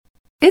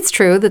It's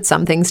true that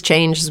some things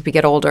change as we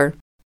get older.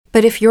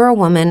 But if you're a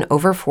woman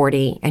over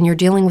 40 and you're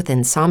dealing with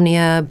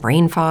insomnia,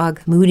 brain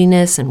fog,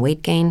 moodiness, and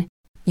weight gain,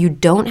 you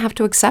don't have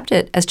to accept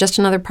it as just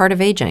another part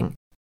of aging.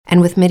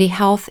 And with MIDI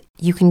Health,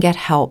 you can get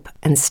help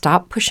and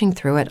stop pushing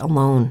through it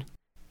alone.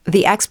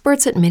 The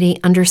experts at MIDI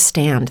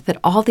understand that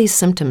all these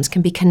symptoms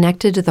can be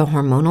connected to the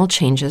hormonal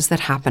changes that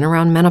happen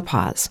around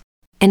menopause,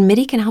 and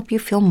MIDI can help you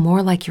feel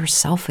more like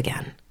yourself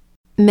again.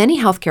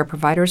 Many healthcare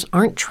providers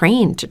aren't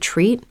trained to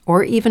treat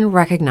or even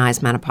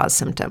recognize menopause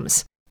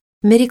symptoms.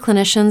 MIDI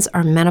clinicians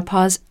are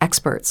menopause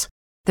experts.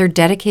 They're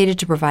dedicated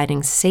to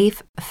providing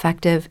safe,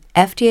 effective,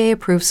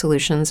 FDA-approved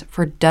solutions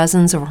for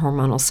dozens of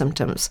hormonal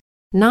symptoms,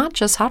 not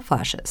just hot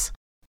flashes.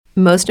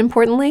 Most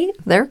importantly,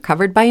 they're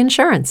covered by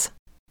insurance.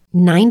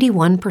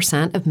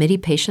 91% of MIDI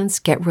patients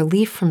get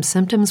relief from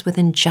symptoms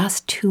within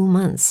just 2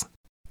 months.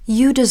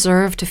 You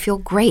deserve to feel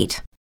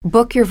great.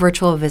 Book your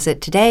virtual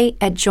visit today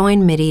at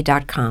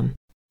joinmidi.com.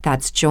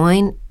 That's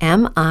joinmidi.com.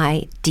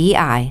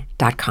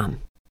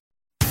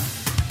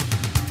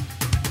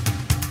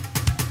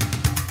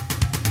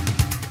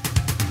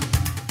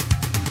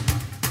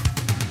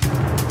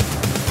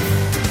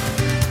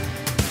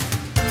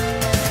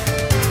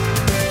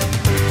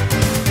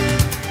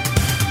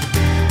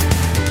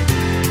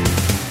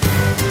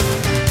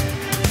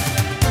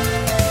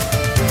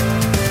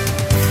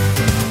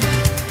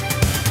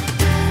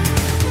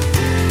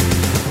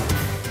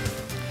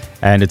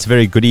 And it's a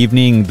very good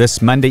evening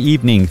this Monday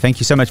evening. Thank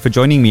you so much for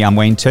joining me. I'm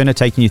Wayne Turner,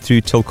 taking you through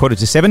till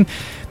 6:45.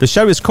 The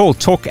show is called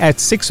Talk at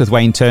 6 with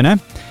Wayne Turner.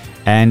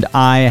 And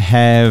I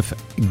have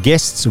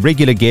guests,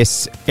 regular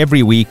guests,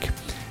 every week.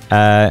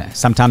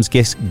 Sometimes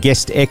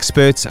guest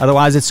experts.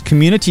 Otherwise, it's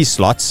community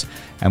slots.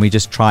 And we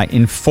just try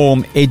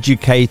inform,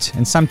 educate,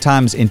 and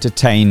sometimes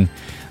entertain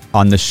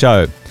on the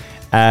show.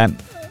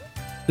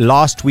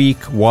 Last week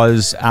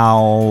was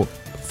our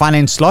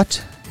finance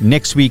slot.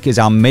 Next week is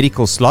our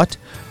medical slot,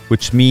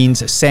 which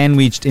means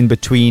sandwiched in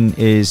between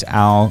is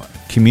our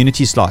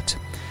community slot.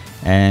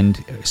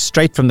 And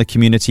straight from the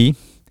community,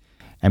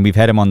 and we've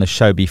had him on the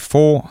show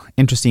before.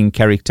 Interesting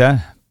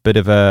character, bit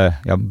of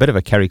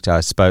a character, I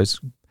suppose.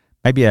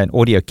 Maybe an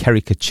audio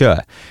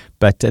caricature,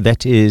 but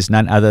that is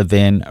none other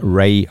than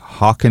Ray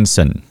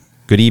Harkinson.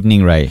 Good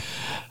evening, Ray.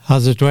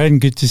 How's it, Wayne?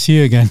 Good to see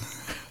you again.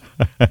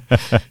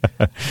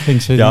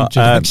 Thanks for the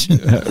introduction.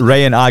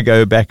 Ray and I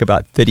go back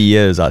about 30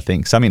 years, I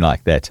think, something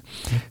like that.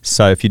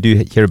 So if you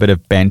do hear a bit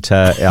of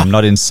banter, I'm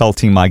not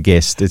insulting my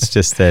guest. It's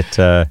just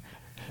that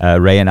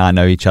Ray and I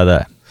know each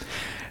other.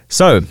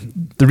 So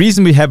the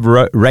reason we have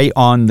Ray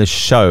on the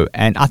show,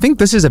 and I think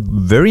this is a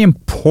very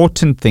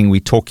important thing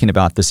we're talking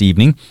about this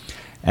evening,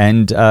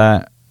 and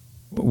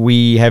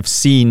we have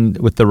seen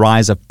with the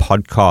rise of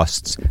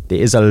podcasts,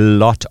 there is a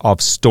lot of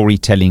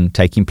storytelling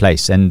taking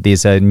place, and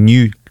there's a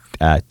new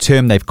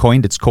term they've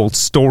coined. It's called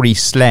story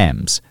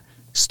slams.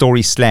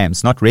 Story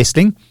slams, not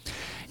wrestling.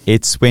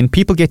 It's when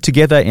people get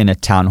together in a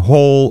town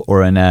hall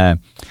or in a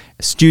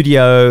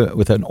studio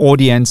with an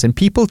audience, and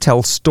people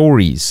tell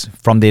stories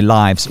from their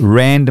lives,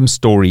 random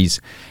stories,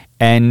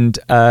 and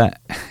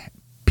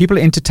people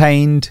are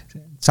entertained.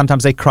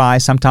 Sometimes they cry,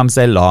 sometimes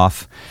they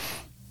laugh.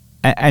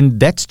 And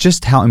that's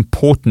just how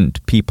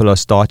important people are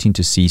starting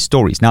to see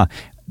stories. Now,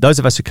 those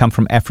of us who come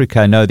from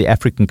Africa know the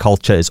African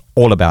culture is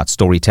all about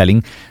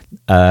storytelling.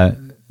 The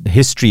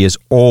history is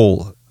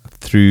all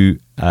through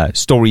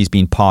stories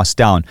being passed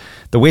down.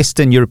 The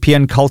Western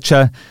European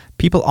culture,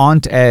 people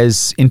aren't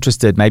as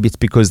interested. Maybe it's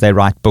because they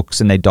write books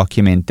and they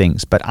document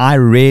things. But I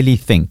really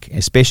think,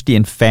 especially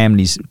in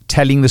families,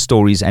 telling the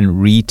stories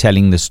and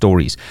retelling the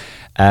stories.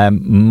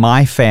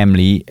 My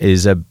family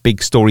is a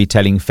big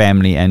storytelling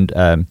family, and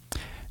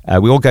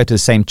we all go to the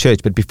same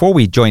church. But before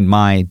we joined,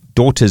 my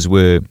daughters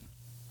were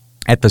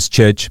at this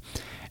church,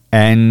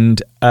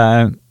 and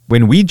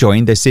when we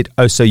joined, they said,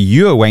 "Oh, so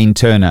you're Wayne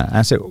Turner?"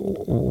 I said,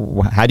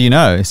 "How do you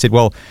know?" I said,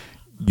 "Well,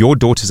 your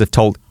daughters have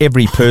told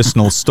every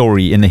personal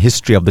story in the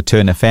history of the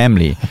Turner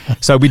family."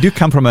 So we do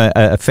come from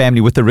a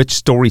family with a rich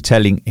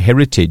storytelling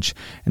heritage,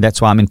 and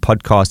that's why I'm in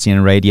podcasting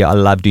and radio. I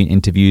love doing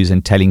interviews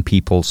and telling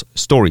people's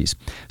stories.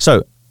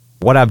 So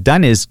what I've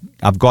done is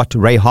I've got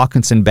Ray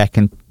Harkinson back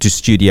into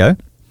studio.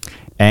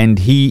 And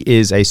he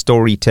is a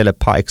storyteller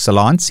par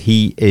excellence.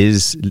 He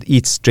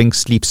eats, drinks,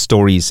 sleeps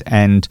stories,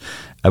 and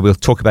we'll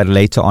talk about it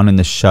later on in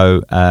the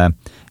show.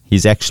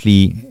 He's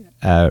actually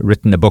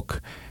written a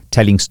book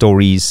telling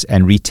stories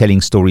and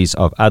retelling stories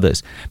of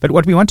others. But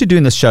what we want to do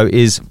in this show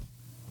is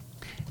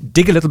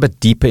dig a little bit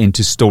deeper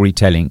into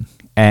storytelling,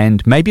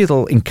 and maybe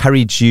it'll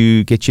encourage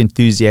you, get you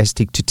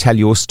enthusiastic to tell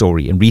your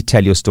story and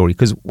retell your story.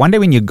 Because one day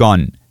when you're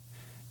gone,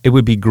 it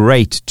would be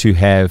great to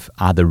have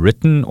either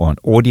written or an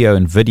audio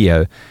and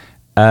video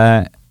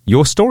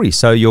your story,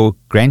 so your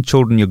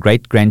grandchildren, your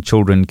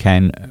great-grandchildren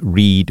can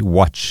read,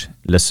 watch,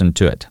 listen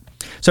to it.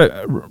 So,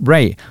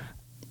 Ray,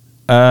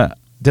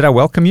 did I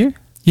welcome you?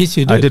 Yes,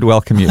 you did. I did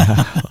welcome you.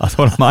 I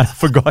thought I might have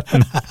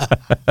forgotten.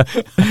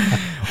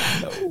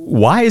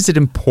 Why is it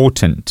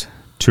important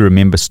to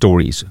remember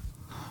stories?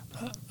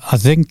 I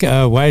think,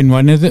 Wayne,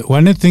 one of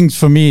the things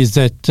for me is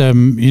that,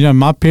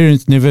 my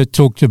parents never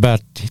talked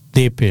about,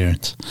 their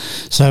parents.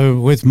 So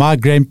with my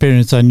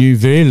grandparents, I knew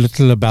very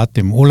little about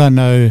them. All I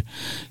know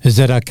is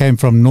that I came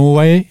from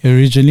Norway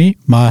originally.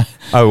 The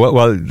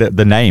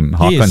name,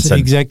 Håkonsson. Yes,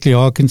 exactly,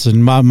 Håkonsson.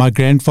 My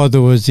grandfather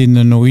was in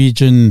the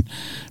Norwegian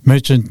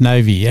Merchant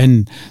Navy,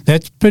 and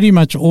that's pretty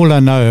much all I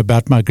know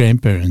about my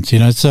grandparents,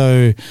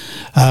 So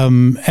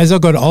as I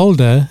got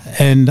older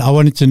and I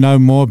wanted to know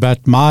more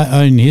about my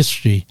own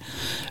history,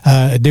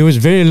 there was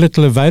very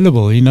little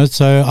available,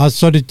 so I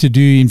started to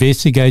do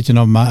investigation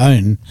of my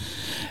own.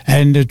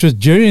 And it was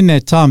during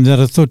that time that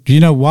I thought,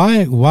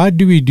 why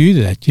do we do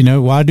that?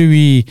 Why do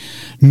we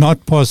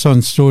not pass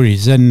on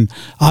stories? And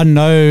I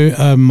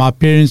know my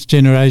parents'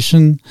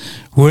 generation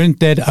weren't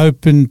that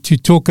open to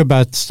talk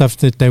about stuff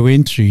that they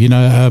went through,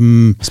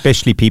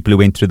 especially people who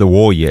went through the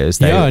war years.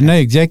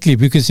 Exactly,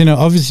 because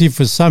obviously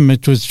for some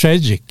it was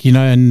tragic,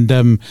 and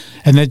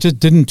they just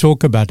didn't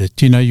talk about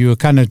it. You were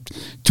kind of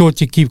taught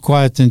to keep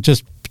quiet and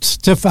just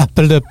stiff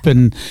upper lip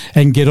and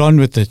get on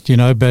with it,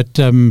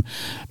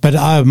 But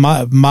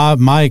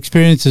my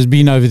experience has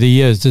been over the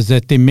years is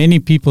that there are many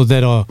people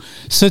that are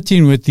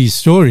sitting with these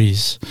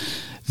stories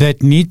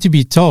that need to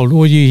be told,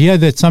 or you hear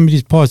that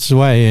somebody's passed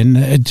away. And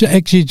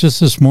actually just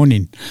this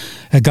morning,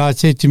 a guy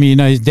said to me,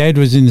 his dad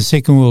was in the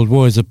Second World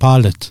War as a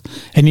pilot,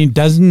 and he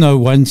doesn't know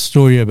one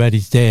story about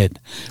his dad.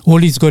 All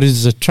he's got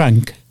is a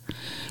trunk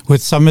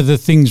with some of the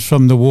things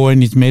from the war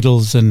and his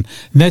medals, and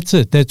that's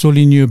it. That's all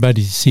he knew about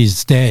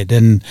his dad.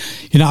 And,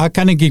 I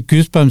kind of get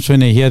goosebumps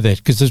when I hear that,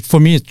 because for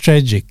me it's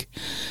tragic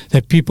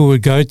that people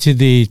would go to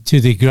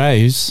their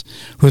graves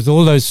with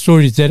all those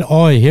stories that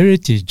are a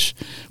heritage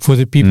for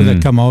the people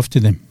that come after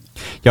them.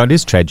 Yeah, it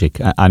is tragic.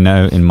 I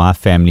know in my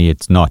family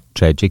it's not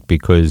tragic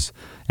because,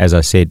 as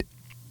I said,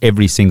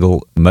 every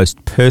single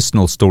most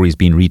personal story has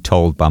been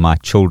retold by my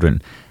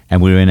children.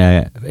 And we were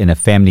in a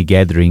family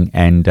gathering,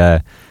 and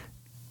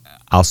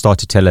I'll start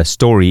to tell a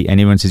story and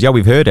everyone says, yeah,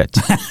 we've heard it.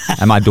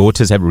 And my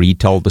daughters have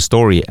retold the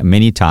story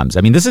many times.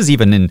 I mean, this is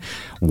even in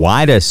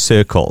wider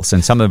circles,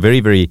 and some are very,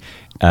 very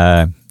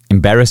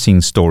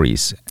embarrassing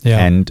stories.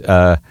 Yeah. And,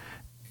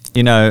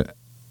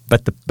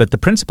 but the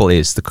principle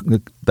is,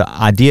 the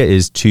idea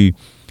is to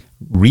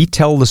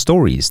retell the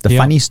stories, the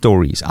funny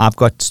stories. I've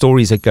got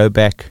stories that go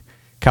back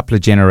a couple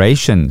of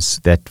generations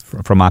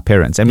from my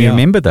parents. And we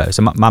remember those.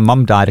 So my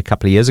mom died a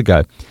couple of years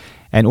ago.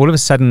 And all of a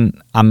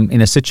sudden, I'm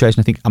in a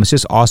situation, I think, I must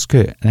just ask her.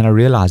 And then I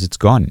realize it's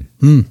gone.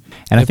 And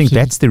I think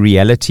that's the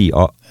reality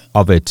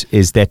of it,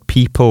 is that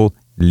people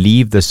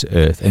leave this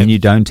earth and you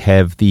don't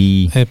have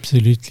the...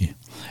 Absolutely.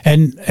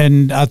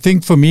 And I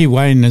think for me,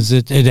 Wayne, is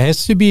it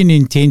has to be an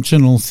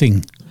intentional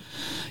thing.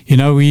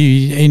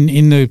 We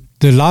in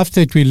the life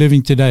that we're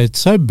living today, it's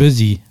so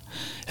busy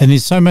and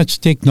there's so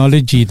much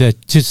technology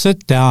that to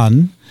sit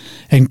down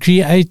and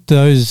create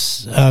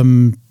those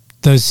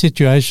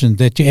situations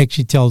that you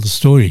actually tell the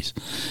stories,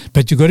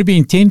 but you've got to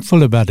be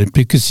intentful about it,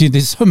 because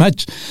there's so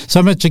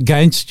much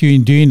against you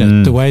in doing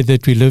it the way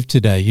that we live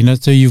today.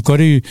 So you've got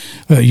to.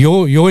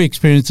 Your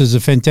experience is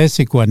a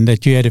fantastic one,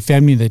 that you had a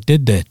family that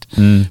did that,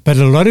 but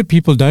a lot of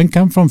people don't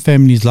come from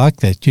families like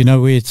that.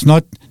 Where it's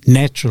not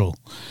natural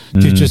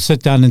to just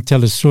sit down and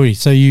tell a story.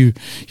 So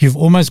you've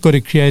almost got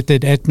to create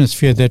that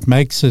atmosphere that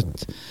makes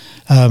it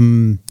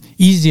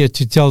easier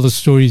to tell the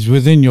stories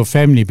within your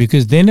family,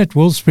 because then it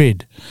will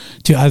spread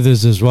to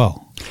others as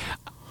well.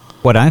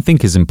 What I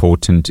think is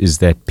important is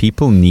that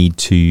people need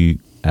to,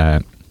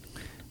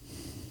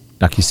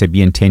 like you said,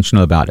 be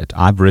intentional about it.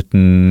 I'm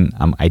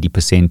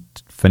 80%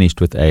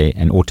 finished with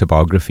an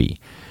autobiography,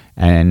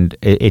 and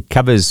it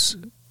covers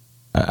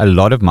a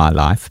lot of my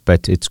life,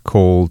 but it's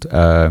called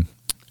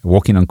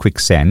Walking on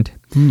Quicksand,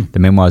 the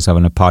memoirs of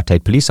an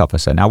apartheid police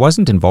officer. Now, I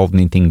wasn't involved in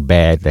anything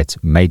bad that's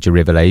major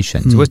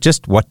revelations. It was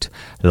just what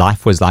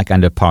life was like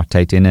under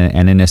apartheid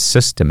in a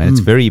system. And it's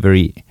very,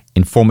 very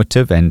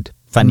informative and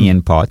funny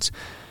in parts.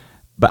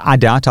 But I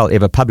doubt I'll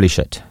ever publish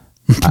it.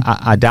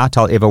 I doubt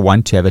I'll ever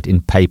want to have it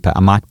in paper. I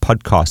might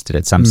podcast it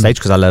at some stage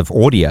because I love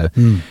audio.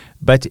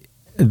 But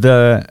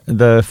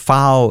the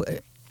file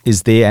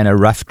is there, and a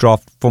rough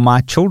draft for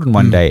my children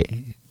one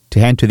day to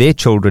hand to their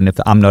children if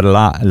I'm not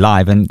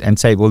alive, and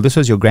say, well, this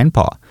was your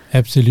grandpa.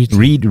 Absolutely.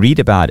 Read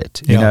about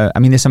it. I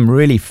mean, there's some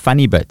really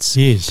funny bits.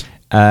 Yes.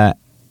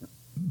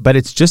 But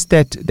it's just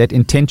that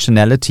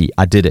intentionality.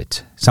 I did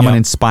it. Someone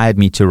inspired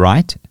me to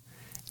write,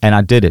 and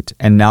I did it.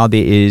 And now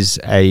there is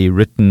a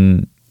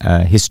written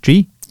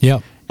history.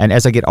 Yeah. And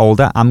as I get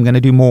older, I'm going to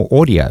do more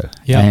audio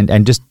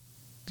and just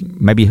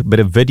maybe a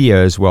bit of video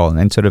as well,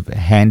 and sort of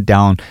hand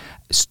down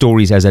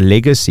stories as a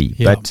legacy.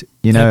 But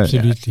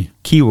absolutely.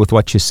 Key with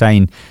what you're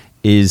saying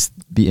is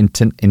the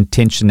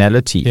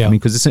intentionality. I mean,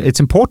 because it's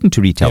important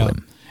to retell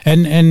them.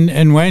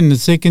 And Wayne, the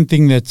second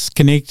thing that's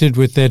connected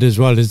with that as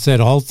well is that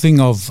whole thing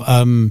of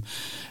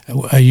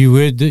you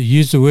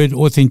use the word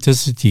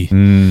authenticity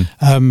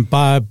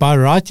by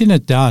writing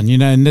it down.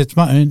 And that's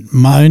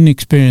my own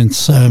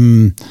experience.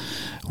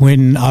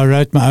 When I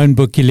wrote my own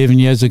book 11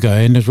 years ago,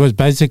 and it was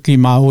basically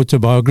my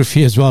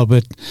autobiography as well.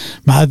 But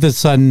my other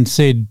son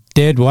said,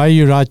 "Dad, why are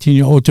you writing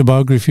your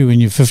autobiography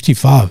when you're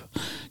 55?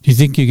 Do you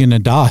think you're going to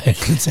die?"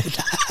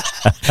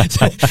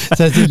 so I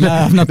said, no,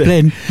 I'm not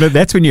playing. No,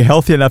 that's when you're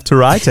healthy enough to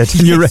write it.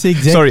 And Yes,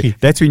 exactly. Sorry,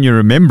 that's when you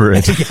remember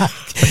it. Yeah,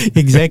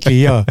 exactly,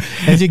 yeah.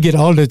 As you get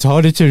older, it's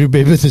harder to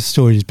remember the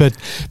stories. But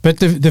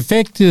the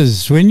fact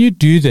is, when you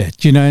do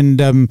that,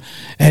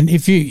 and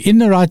if you're in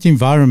the right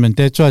environment,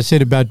 that's what I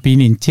said about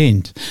being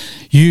intent,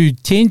 you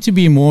tend to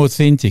be more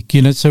authentic,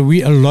 So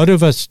a lot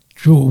of us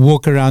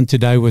walk around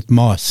today with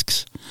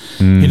masks.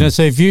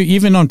 So if you,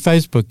 even on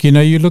Facebook,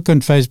 you look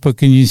on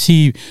Facebook and you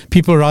see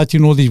people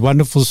writing all these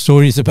wonderful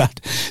stories about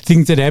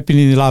things that happen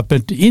in their life,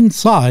 but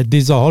inside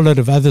there's a whole lot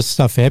of other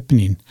stuff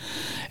happening.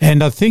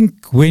 And I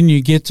think when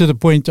you get to the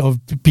point of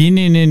being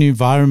in an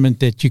environment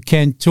that you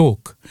can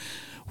talk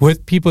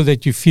with people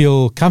that you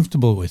feel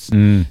comfortable with,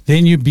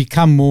 then you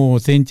become more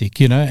authentic,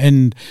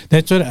 and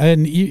that's what,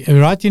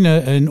 writing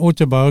an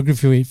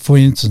autobiography, for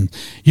instance,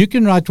 you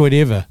can write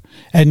whatever.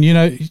 And,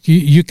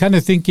 you're kind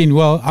of thinking,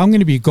 well, I'm going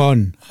to be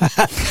gone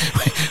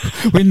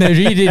when they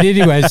read it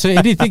anyway. So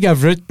anything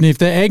I've written, if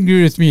they're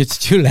angry with me, it's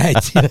too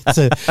late.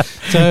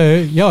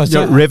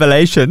 So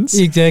revelations.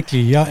 Exactly,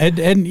 yeah.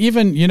 And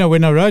even,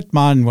 when I wrote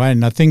mine,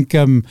 Wayne, I think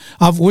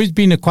I've always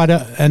been quite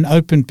an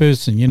open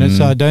person,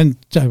 so I don't,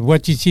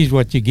 what you see is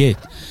what you get.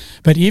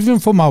 But even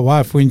for my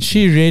wife, when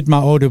she read my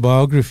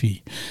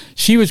autobiography,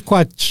 she was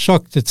quite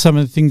shocked at some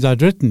of the things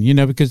I'd written,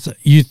 because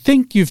you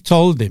think you've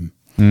told them.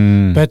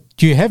 But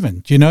you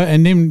haven't,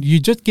 and then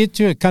you just get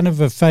to a kind of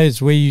a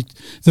phase where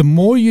the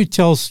more you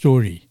tell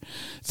story,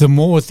 the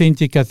more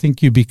authentic I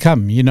think you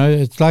become.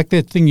 It's like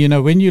that thing,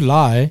 when you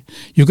lie,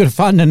 you've got to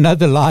find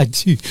another lie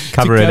to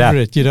cover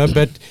it.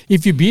 But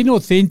if you're being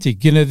authentic,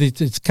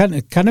 it's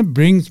kind of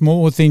brings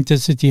more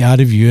authenticity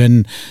out of you.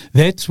 And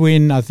that's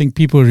when I think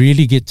people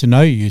really get to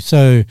know you.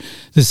 So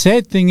the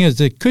sad thing is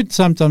it could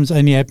sometimes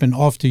only happen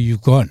after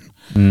you've gone.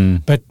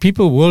 But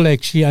people will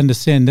actually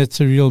understand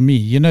that's a real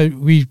me.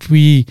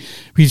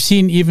 We've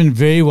seen even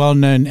very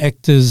well-known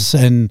actors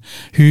and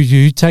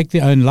who take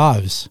their own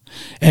lives.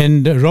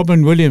 And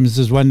Robin Williams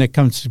is one that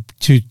comes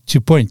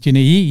to point.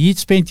 He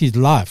spent his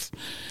life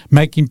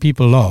making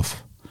people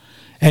laugh,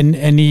 and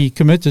he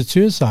committed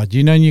suicide.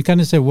 And you kind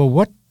of say, well,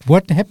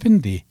 what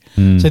happened there?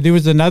 So there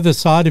was another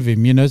side of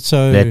him.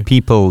 So that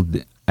people,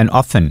 and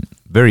often.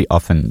 Very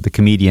often, the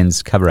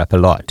comedians cover up a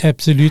lot.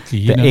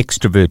 Absolutely. The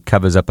extrovert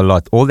covers up a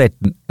lot. All that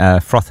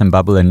froth and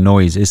bubble and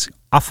noise is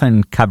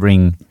often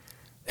covering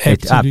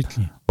it up.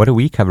 What are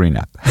we covering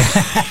up?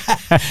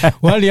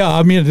 Well, yeah,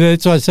 I mean,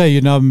 that's what I say,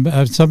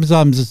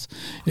 sometimes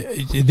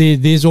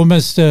there's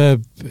almost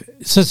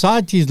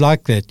societies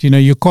like that.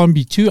 You can't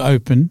be too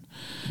open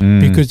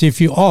because if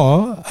you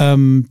are,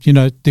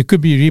 there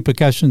could be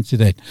repercussions to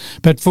that.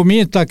 But for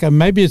me, it's like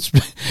maybe it's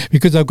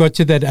because I've got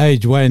to that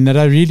age, Wayne, that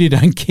I really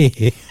don't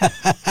care.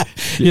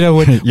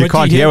 You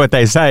can't hear what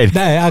they say.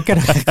 No, I can't.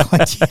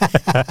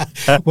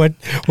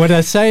 What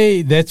I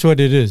say, that's what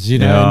it is,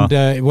 Yeah.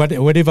 And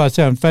whatever I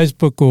say on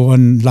Facebook or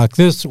on like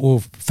this or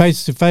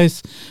face to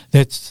face,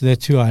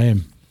 that's who I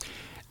am.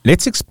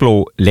 Let's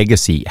explore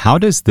legacy. How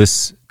does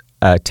this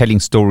telling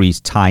stories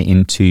tie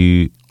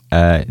into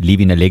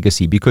leaving a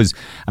legacy? Because,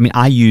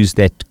 I use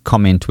that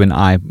comment when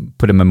I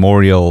put a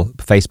memorial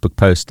Facebook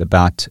post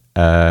about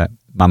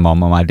my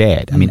mom or my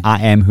dad.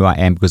 I am who I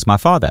am because of my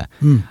father.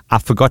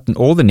 I've forgotten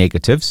all the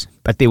negatives,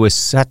 but there were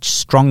such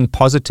strong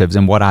positives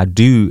in what I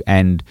do,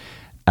 and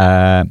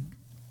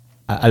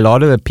a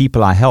lot of the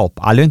people I help,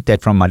 I learned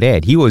that from my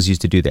dad. He always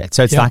used to do that.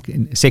 So it's like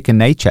second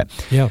nature.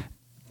 Yeah.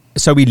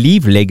 So we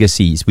leave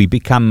legacies. We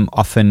become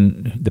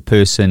often the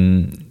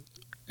person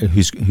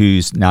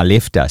who's now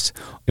left us,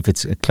 if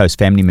it's a close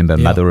family member,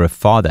 mother or a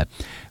father.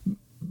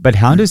 But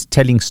how does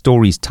telling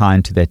stories tie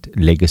into that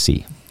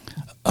legacy?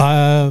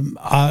 Wayne,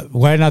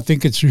 I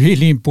think it's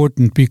really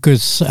important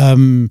because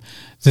the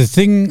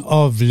thing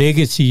of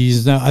legacy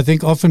is, I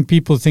think often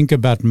people think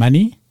about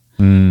money.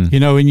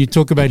 When you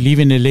talk about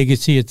leaving a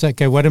legacy, it's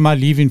okay, what am I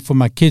leaving for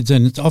my kids?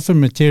 And it's often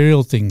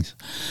material things.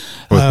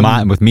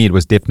 With me, it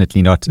was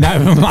definitely not.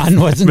 No, mine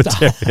wasn't.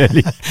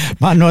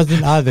 Mine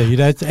wasn't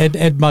either.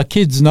 And my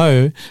kids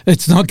know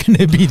it's not going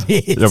to be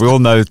there. Yeah, we all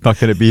know it's not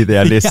going to be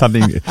there unless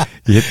something, you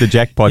hit the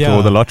jackpot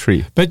or the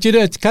lottery. But,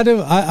 it's kind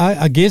of,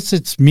 I guess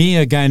it's me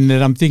again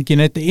that I'm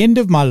thinking at the end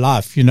of my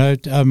life,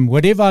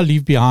 whatever I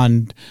leave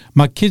behind,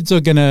 my kids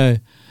are going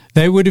to,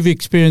 they would have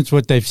experienced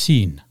what they've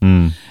seen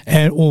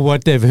or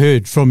what they've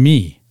heard from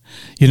me.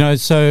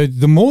 So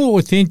the more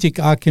authentic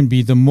I can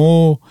be, the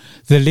more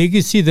the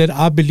legacy that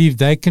I believe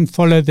they can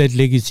follow that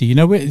legacy.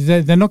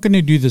 They're not going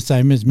to do the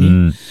same as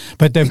me,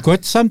 but they've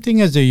got something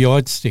as a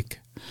yardstick.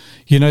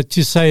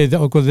 To say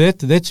that,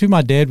 that's who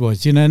my dad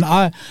was, and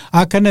I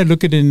kind of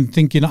look at it and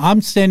think, I'm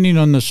standing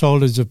on the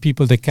shoulders of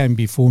people that came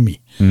before me.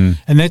 And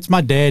that's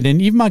my dad,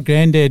 and even my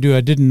granddad, who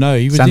I didn't know.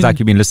 He was Sounds like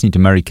you've been listening to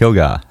Murray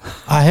Kilgar.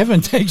 I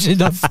haven't actually,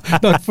 not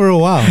for a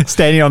while.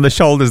 Standing on the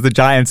shoulders of the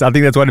giants, I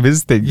think that's one of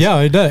his things. Yeah,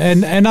 I know.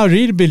 And I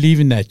really believe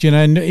in that.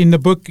 And in the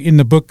book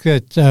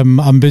that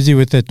I'm busy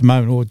with at the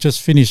moment, or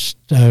just finished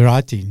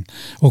writing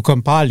or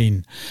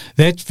compiling,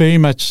 that's very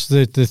much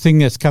the thing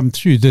that's come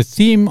through. The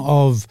theme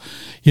of,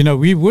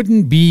 we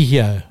wouldn't be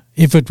here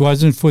if it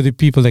wasn't for the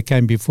people that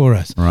came before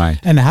us. Right.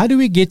 And how do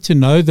we get to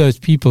know those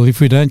people if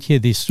we don't hear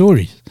their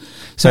stories?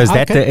 So is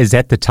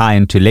that the tie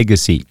into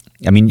legacy?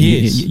 I mean,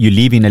 Yes. you're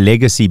leaving a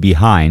legacy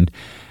behind.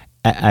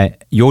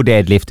 Your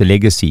dad left a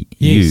legacy,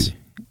 Yes.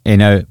 you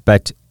know,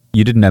 but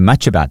you didn't know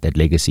much about that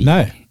legacy.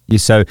 No.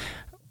 So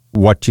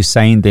what you're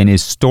saying then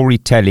is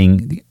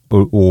storytelling,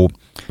 or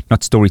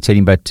not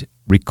storytelling, but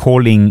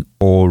recalling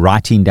or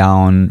writing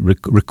down,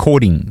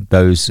 recording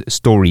those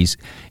stories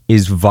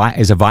is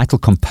a vital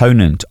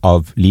component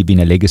of leaving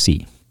a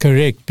legacy.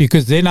 Correct,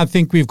 because then I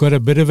think we've got a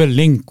bit of a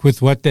link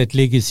with what that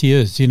legacy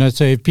is. You know,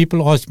 so if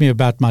people ask me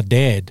about my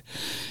dad,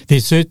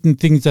 there's certain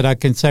things that I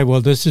can say,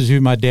 well, this is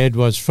who my dad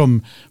was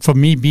from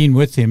me being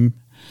with him,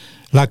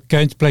 like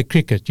going to play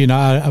cricket. You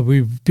know,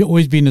 we've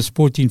always been a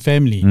sporting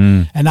family.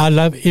 And I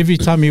love every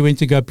time he went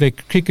to go play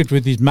cricket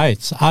with his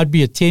mates, I'd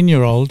be a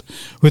 10-year-old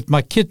with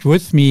my kit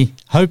with me,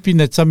 hoping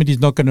that somebody's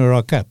not going to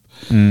rock up.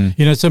 You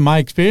know, so my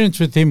experience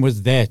with him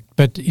was that.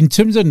 But in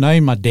terms of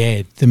knowing my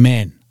dad, the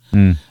man,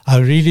 I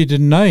really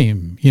didn't know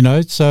him, you know.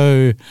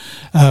 So,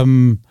 for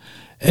me,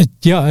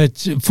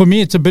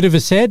 it's a bit of a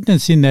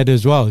sadness in that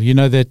as well, you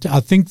know, that I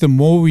think the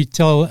more we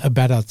tell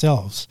about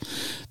ourselves,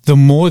 the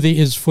more there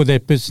is for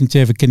that person to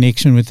have a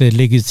connection with their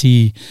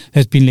legacy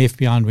that's been left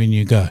behind when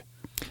you go.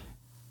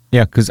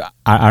 Yeah, because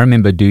I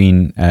remember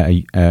doing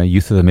a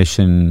Youth of the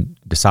Mission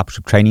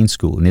discipleship training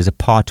school, and there's a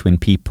part when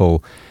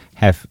people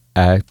have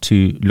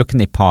to look in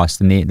their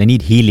past and they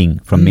need healing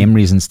from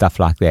memories and stuff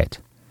like that.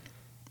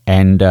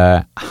 And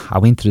I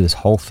went through this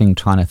whole thing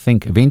trying to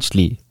think.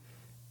 Eventually,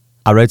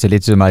 I wrote a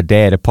letter to my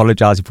dad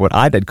apologizing for what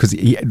I did, because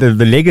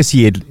the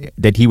legacy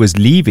that he was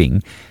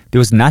leaving, there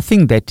was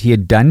nothing that he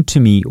had done to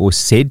me or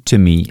said to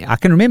me. I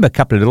can remember a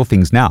couple of little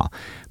things now,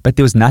 but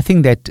there was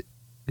nothing that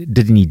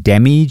did any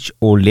damage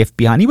or left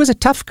behind. He was a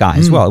tough guy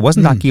as well. It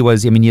wasn't like he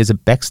was, I mean, he was a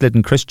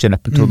backslidden Christian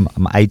up until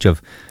my age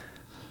of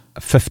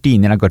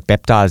 15. Then I got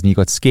baptized and he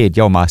got scared.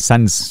 Yo, my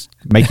son's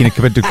making a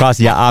commitment to Christ.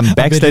 Yeah, I'm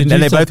backslidden.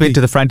 And they both went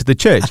to the front of the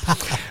church.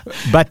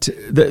 But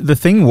the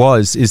thing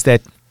is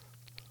that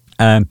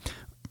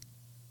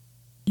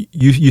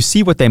you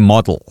see what they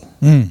model.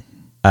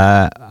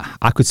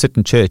 I could sit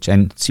in church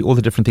and see all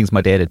the different things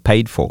my dad had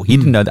paid for. He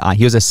didn't know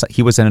that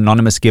he was an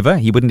anonymous giver.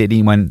 He wouldn't let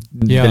anyone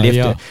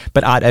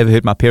but I'd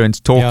overheard my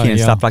parents talking and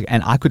stuff like,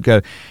 and I could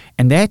go,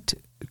 and that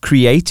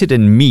created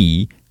in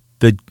me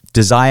the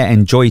desire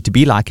and joy to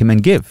be like him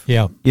and give.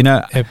 You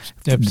know,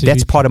 absolutely.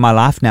 That's part of my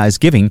life now, is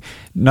giving.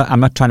 No, I'm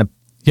not trying to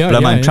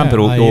blow my own trumpet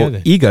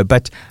or ego,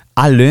 but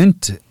I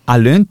learned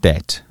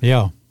that.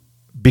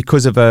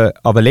 Because of a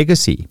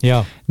legacy.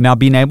 Now,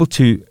 being able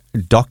to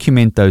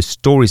document those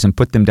stories and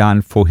put them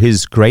down for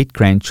his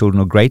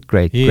great-grandchildren or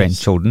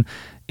great-great-grandchildren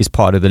is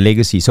part of the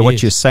legacy. So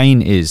what you're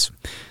saying is,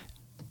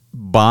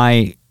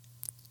 by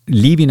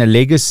leaving a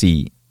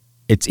legacy,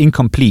 it's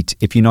incomplete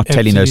if you're not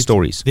telling those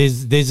stories.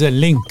 There's a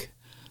link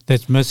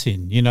that's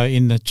missing, you know,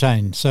 in the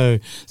chain. So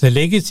the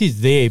legacy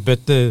is there,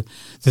 but the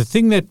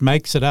thing that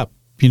makes it up,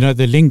 you know,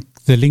 the link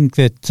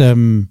that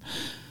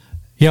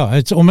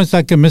it's almost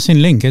like a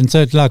missing link. And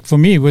so it's like, for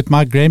me, with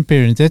my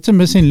grandparents, that's a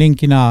missing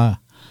link in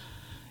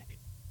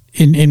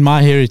in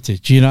my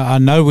heritage. You know, I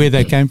know where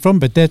they came from,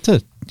 but that's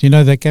it. You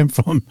know, they came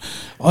from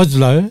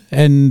Oslo,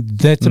 and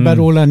that's about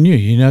all I knew,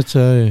 you know,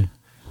 so...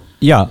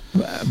 Yeah,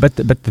 but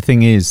the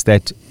thing is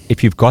that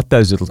if you've got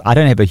those little... I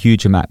don't have a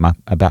huge amount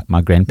about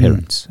my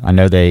grandparents. I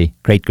know they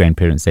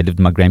great-grandparents. They lived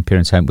in my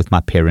grandparents' home with my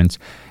parents.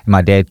 And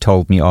my dad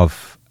told me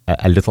of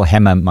a little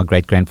hammer my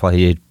great-grandfather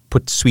had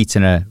put sweets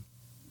in a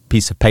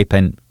piece of paper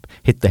and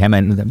hit the hammer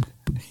and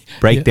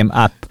break them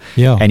up.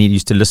 And he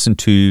used to listen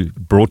to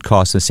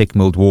broadcasts of the Second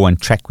World War and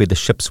track where the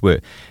ships were.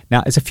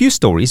 Now, there's a few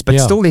stories, but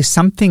still there's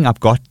something I've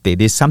got there.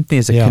 There's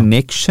a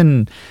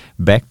connection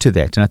back to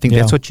that. And I think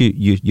that's what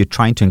you're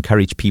trying to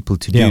encourage people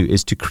to do,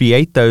 is to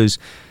create those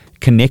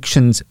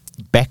connections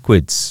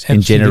backwards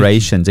in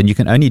generations, and you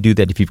can only do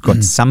that if you've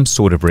got some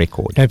sort of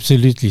record.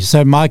 Absolutely.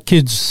 So my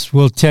kids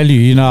will tell you,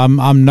 you know,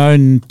 I'm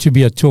known to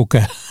be a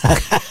talker.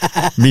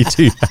 Me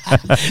too.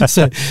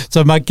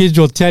 so my kids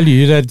will tell you,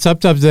 you know,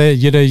 sometimes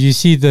you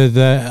see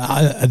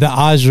the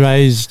eyes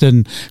raised,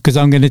 and because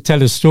I'm going to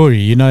tell a story,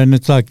 you know, and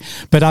it's like,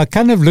 but I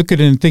kind of look at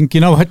it and think,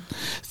 you know what,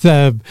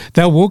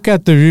 they'll walk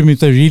out the room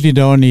if they really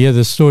don't want to hear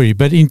the story,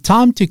 but in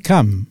time to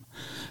come,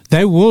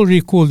 they will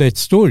recall that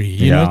story,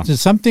 you know,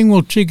 something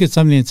will trigger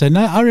something and say,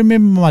 no, I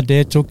remember my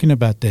dad talking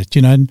about that,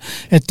 you know, and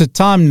at the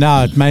time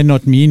now it may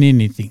not mean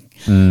anything,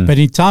 but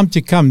in time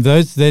to come,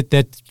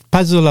 that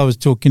puzzle I was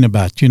talking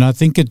about, you know, I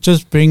think it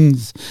just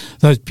brings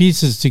those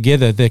pieces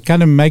together that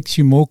kind of makes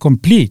you more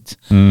complete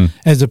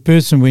as a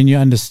person when you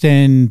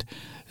understand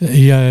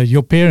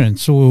your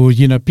parents or,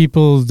 you know,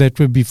 people that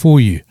were before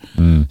you.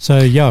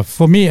 So,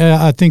 for me,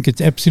 I think it's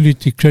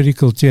absolutely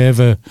critical to have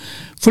a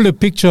fuller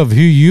picture of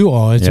who you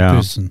are as a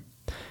person.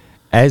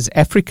 As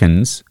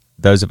Africans,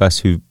 those of us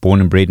who are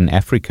born and bred in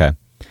Africa,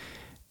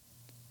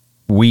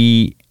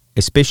 we,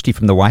 especially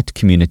from the white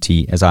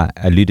community, as I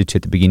alluded to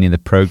at the beginning of the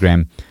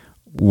program,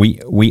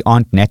 we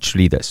aren't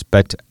naturally this.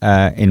 But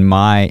in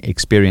my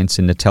experience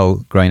in Natal,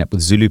 growing up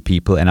with Zulu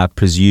people, and I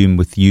presume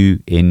with you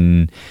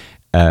in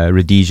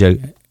Rhodesia,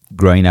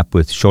 growing up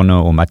with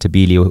Shona or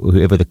Matabele or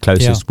whoever the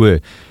closest were,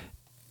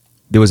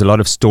 there was a lot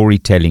of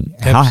storytelling.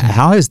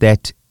 How has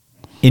that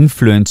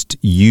influenced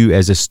you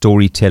as a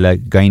storyteller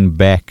going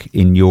back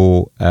in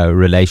your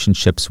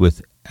relationships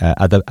with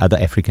other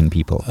African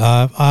people?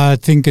 I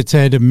think it's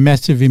had a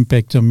massive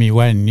impact on me,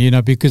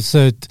 Wayne, because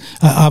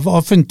I've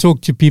often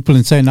talked to people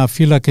and saying I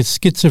feel like a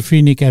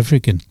schizophrenic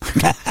African.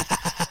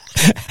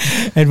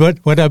 And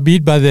what I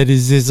mean by that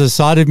is there's a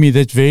side of me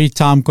that's very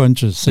time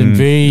conscious and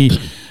very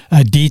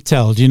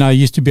detailed. I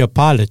used to be a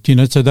pilot,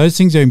 so those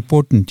things are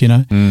important,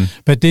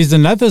 But there's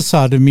another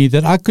side of me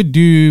that I could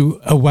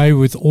do away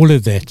with all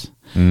of that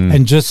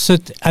and just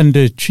sit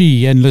under a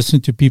tree and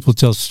listen to people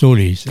tell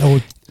stories.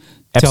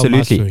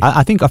 Absolutely.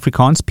 I think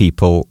Afrikaans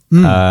people,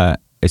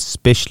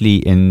 especially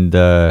in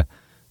the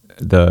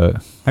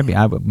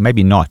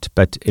maybe not,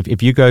 but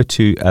if you go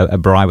to a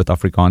braai with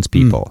Afrikaans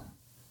people,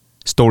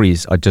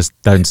 stories just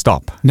don't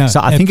stop. No, so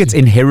I think it's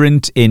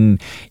inherent in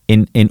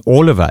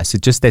all of us.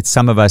 It's just that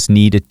some of us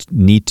need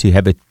to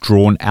have it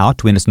drawn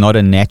out when it's not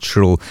a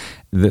natural.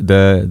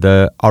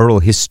 The oral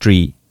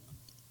history,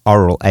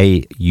 oral,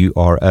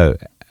 A-U-R-O.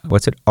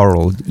 What's it?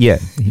 Oral. Yeah,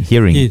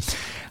 hearing. Yes.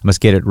 I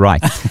must get it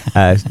right.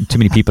 Too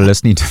many people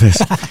listening to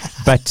this.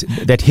 But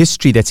that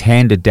history that's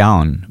handed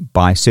down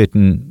by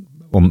certain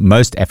or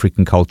most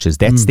African cultures,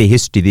 that's their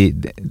history,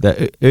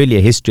 the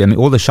earlier history. I mean,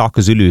 all the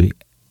Shaka Zulu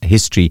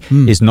history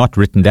is not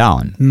written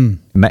down.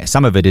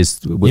 Some of it is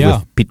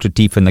with Piet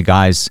Retief and the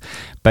guys,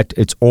 but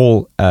it's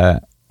all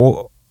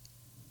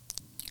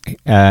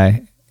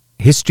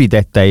history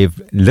that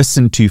they've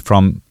listened to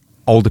from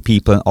older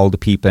people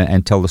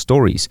and tell the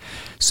stories.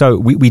 So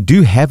we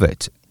do have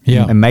it.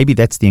 Yeah. And maybe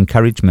that's the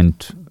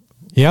encouragement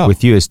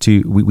with you, is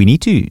to we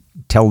need to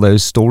tell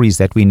those stories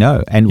that we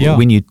know. And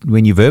when you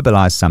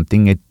verbalize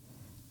something, it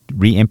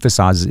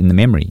re-emphasizes in the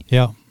memory.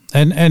 Yeah.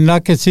 And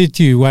like I said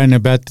to you, Wayne,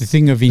 about the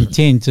thing of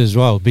intent as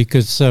well,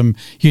 because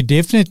you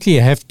definitely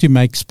have to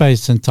make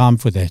space and time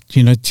for that,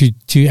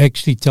 to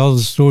actually tell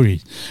the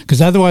stories.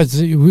 Because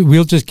otherwise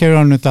we'll just carry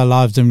on with our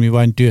lives and we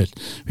won't do it.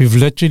 We've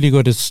literally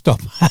got to stop.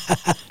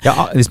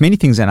 There's many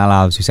things in our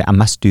lives we say, I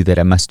must do that,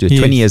 I must do it. Yes.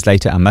 20 years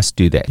later, I must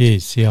do that.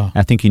 Yes, yeah.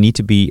 I think you need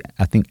to be,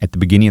 at the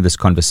beginning of this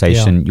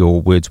conversation, your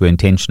words were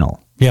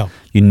intentional. Yeah.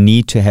 You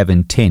need to have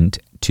intent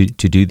to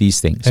do these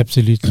things.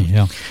 Absolutely,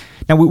 yeah.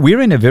 Now,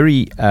 we're in a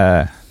very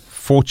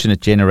fortunate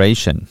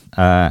generation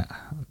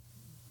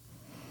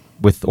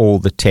with all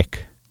the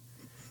tech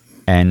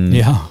and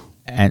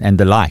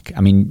the like.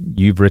 I mean,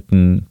 you've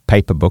written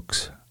paper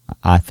books.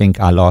 I think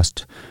I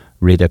last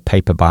read a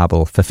paper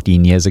Bible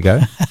 15 years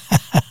ago.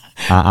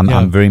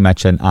 I'm very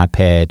much an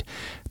iPad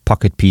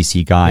pocket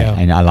PC guy,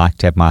 and I like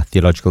to have my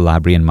theological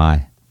library on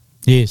my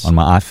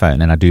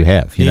iPhone, and I do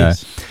have, you know.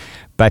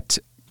 But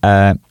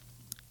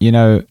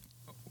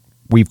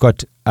we've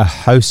got a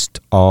host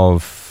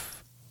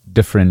of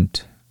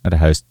different. Not a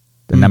host,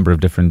 a number of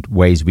different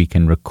ways we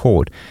can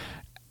record.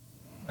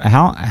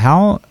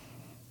 How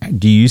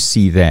do you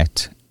see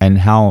that, and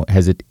how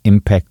has it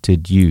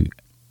impacted you?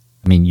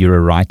 I mean, you're a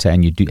writer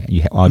and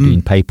you are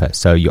doing paper,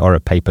 so you are a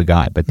paper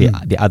guy, but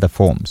the other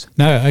forms.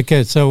 No,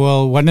 okay.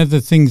 So, one of the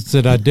things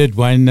that I did,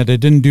 Wayne, that I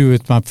didn't do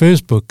with my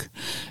first book,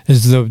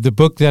 is the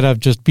book that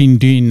I've just been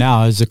doing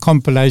now is a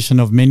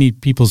compilation of many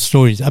people's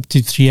stories, up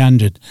to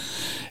 300.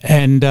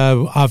 And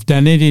I've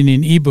done it in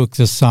an ebook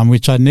this time,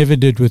 which I never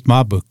did with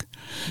my book.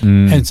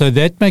 And so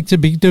that makes a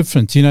big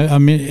difference. I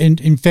mean,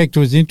 in fact, it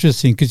was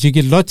interesting because you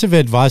get lots of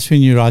advice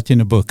when you write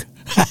in a book.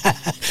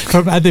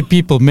 From other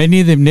people.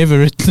 Many of them never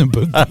written a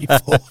book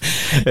before.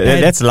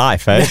 That's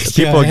life, eh?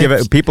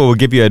 People will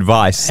give you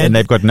advice and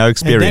they've got no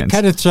experience. And that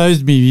kind of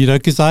throws me,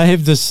 because I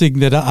have this thing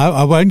that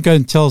I won't go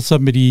and tell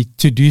somebody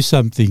to do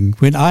something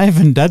when I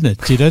haven't done it.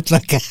 It's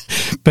like,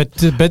 but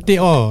they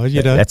are,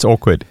 That's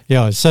awkward.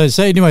 Yeah. So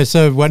anyway,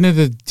 one of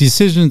the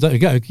decisions,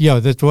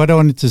 that's what I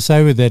wanted to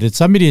say with that.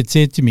 Somebody had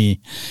said to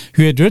me,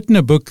 who had written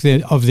a book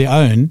of their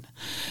own,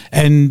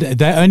 and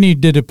they only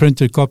did a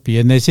printed copy,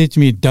 and they said to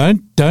me,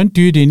 don't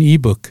do it in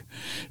ebook,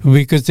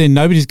 because then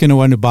nobody's going to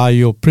want to buy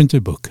your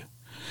printed book.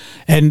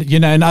 And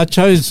and I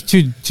chose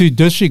to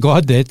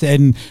disregard that,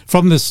 and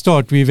from the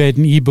start we've had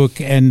an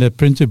ebook and a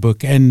printed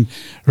book, and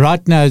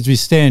right now as we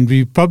stand,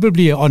 we're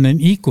probably on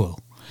an equal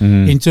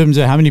in terms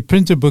of how many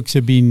printed books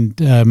have been,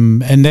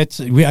 and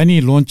we only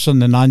launched on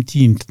the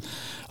 19th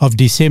of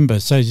December,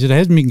 so it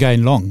hasn't been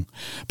going long,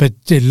 but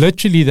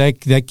literally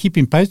they're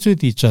keeping pace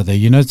with each other,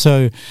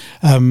 so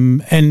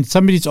and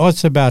somebody's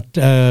asked about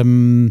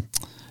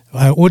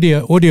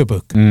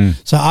audiobook.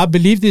 So I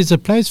believe there's a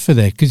place for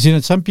that,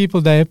 because some people,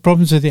 they have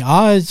problems with their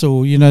eyes,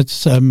 or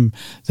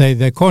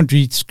they can't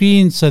read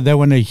screens, so they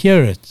want to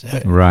hear it,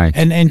 right?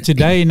 And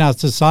today in our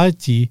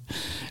society,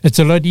 it's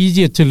a lot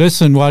easier to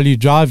listen while you're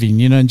driving,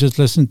 and just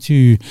listen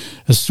to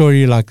a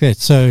story like that.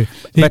 So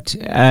but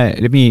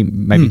let me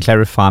maybe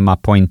clarify my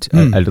point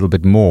a little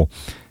bit more.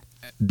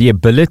 the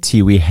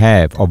ability we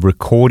have of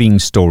recording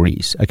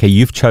stories. Okay,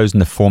 you've chosen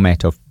the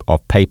format of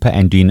paper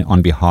and doing it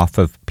on behalf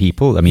of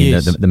people. I mean,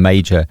 Yes. the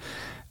major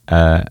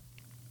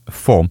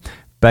form.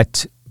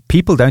 But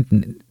people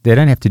don't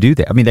have to do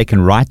that. I mean, they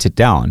can write it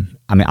down.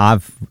 I mean,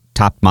 I've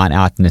typed mine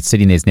out and it's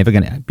sitting there. It's never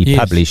going to be Yes.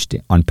 published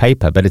on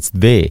paper, but it's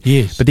there.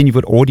 Yes. But then you've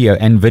got audio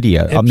and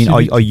video. I mean,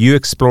 Absolutely. are you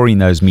exploring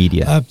those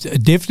media?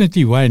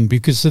 Definitely, Wayne,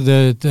 because of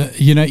the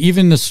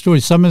even the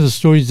stories, some of the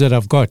stories that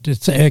I've got,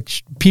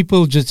 it's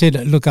people just said,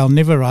 look, I'll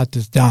never write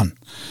this down.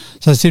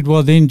 So I said,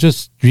 well, then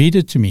just read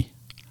it to me.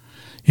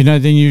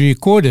 Then you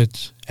record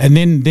it. And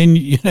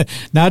then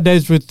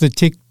nowadays with the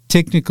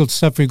technical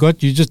stuff we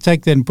got, you just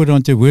take that and put it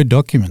onto a Word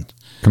document.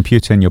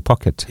 Computer in your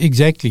pocket.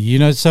 Exactly,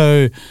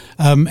 so,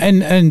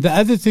 and the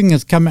other thing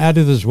that's come out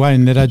of this,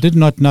 Wayne, that I did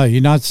not know,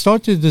 I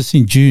started this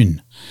in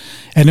June,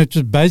 and it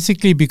was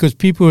basically because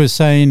people were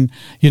saying,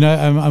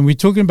 we're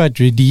talking about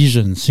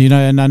Rhodesians,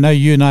 and I know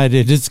you and I had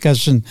a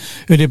discussion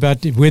earlier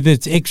about whether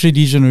it's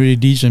ex-Rhodesian or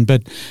Rhodesian,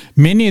 but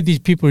many of these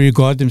people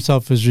regard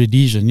themselves as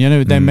Rhodesian,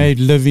 they may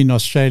live in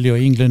Australia or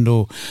England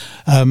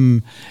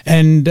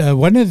and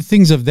one of the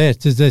things of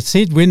that is they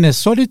said when they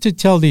started to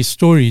tell these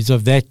stories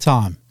of that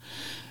time,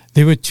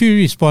 there were two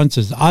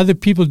responses. Either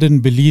people didn't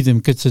believe them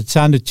because it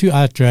sounded too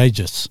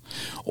outrageous,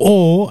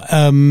 or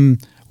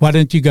why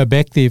don't you go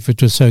back there if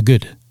it was so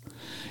good?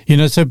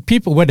 So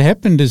what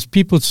happened is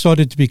people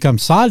started to become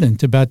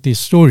silent about their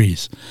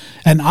stories.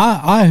 And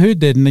I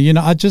heard that, and,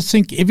 I just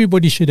think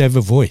everybody should have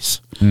a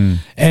voice.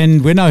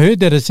 And when I heard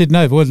that, I said,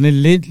 no, well,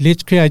 then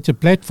let's create a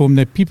platform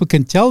that people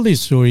can tell their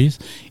stories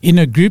in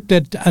a group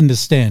that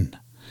understand.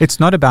 It's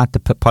not about the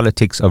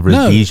politics of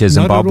Rhodesia,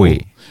 Zimbabwe.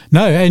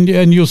 No,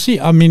 and you'll see,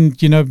 I mean,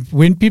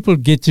 when people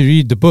get to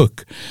read the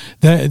book,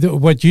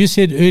 what you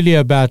said earlier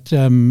about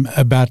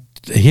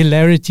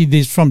hilarity,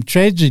 there's from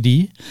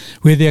tragedy,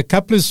 where there are a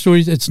couple of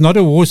stories. It's not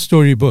a war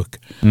story book.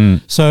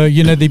 So,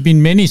 there have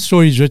been many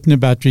stories written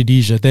about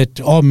Rhodesia that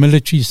are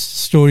military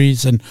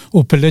stories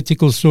or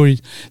political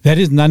stories. That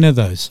is none of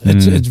those.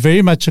 It's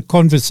very much a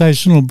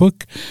conversational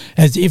book,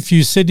 as if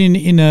you're sitting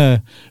in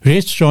a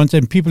restaurant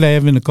and people are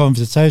having a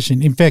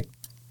conversation. In fact,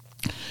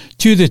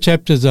 two of the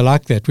chapters are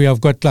like that, where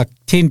I've got like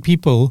 10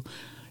 people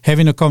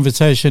having a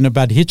conversation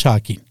about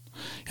hitchhiking.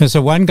 And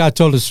so one guy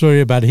told a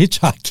story about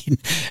hitchhiking,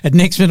 and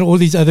next minute all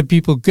these other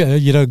people,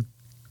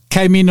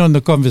 came in on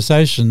the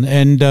conversation.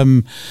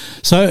 And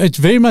so it's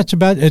very much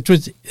about, it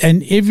was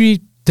an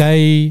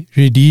everyday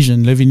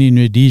Rhodesian living in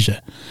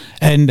Rhodesia,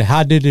 and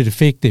how did it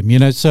affect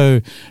them?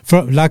 So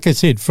like I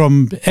said,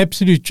 from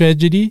absolute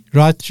tragedy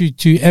right through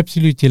to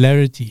absolute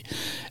hilarity.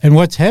 And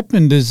what's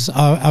happened is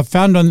I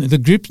found the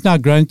group's now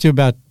grown to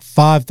about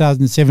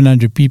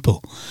 5,700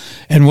 people.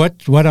 And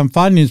what I'm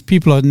finding is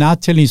people are now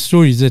telling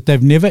stories that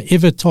they've never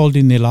ever told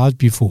in their lives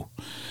before.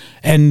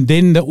 And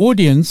then the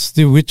audience,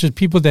 which is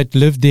people that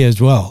live there as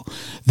well,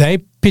 they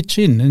pitch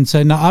in and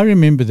say, now I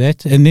remember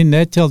that, and then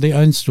they tell their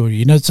own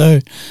story. So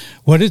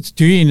what it's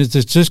doing is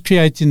it's just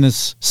creating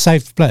this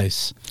safe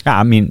place.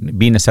 I mean,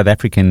 being a South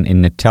African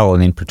in Natal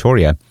and in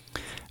Pretoria,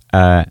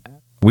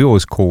 we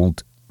always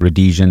called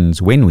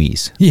Rhodesians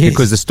Wenwees,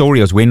 because the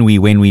story was when we.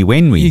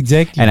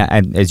 Exactly.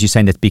 And as you're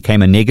saying, that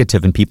became a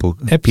negative and people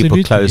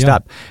closed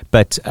up.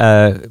 But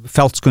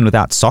Veldskoen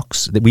without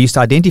socks, we used to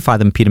identify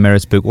them in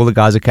Pietermaritzburg, all the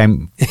guys that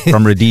came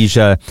from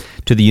Rhodesia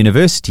to the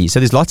university.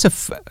 So there's lots of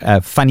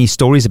funny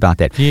stories about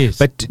that. Yes.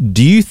 But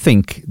do you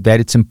think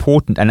that it's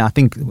important, and I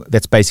think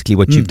that's basically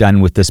what you've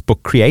done with this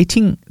book,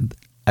 creating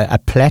a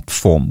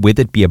platform,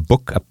 whether it be a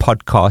book, a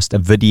podcast, a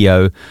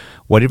video,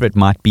 whatever it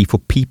might be, for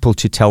people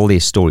to tell their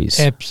stories?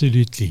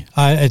 Absolutely.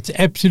 It's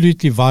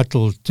absolutely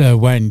vital,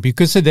 Wayne,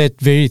 because of that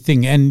very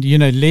thing. And,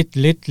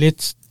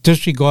 let's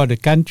disregard a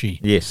country.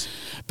 Yes.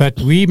 But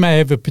we may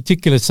have a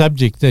particular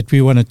subject that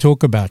we want to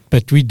talk about,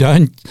 but we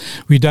don't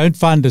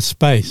find a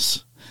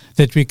space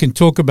that we can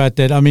talk about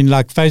that. I mean,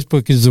 like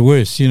Facebook is the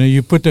worst.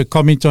 You put a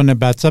comment on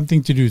about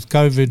something to do with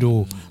COVID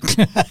or...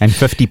 and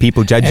 50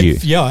 people judge you.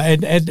 Yeah,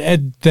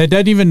 and they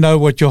don't even know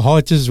what your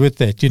heart is with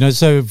that.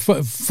 So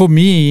for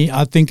me,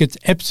 I think it's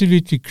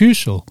absolutely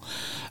crucial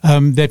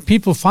that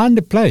people find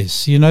a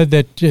place,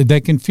 that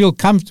they can feel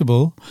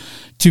comfortable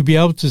to be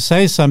able to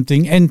say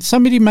something. And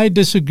somebody may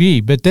disagree,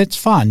 but that's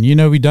fine.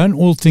 We don't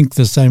all think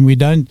the same. We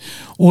don't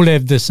all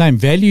have the same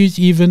values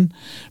even,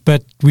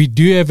 but we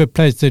do have a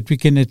place that we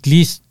can at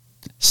least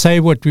say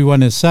what we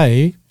want to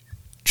say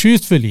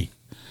truthfully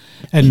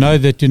and know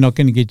that you're not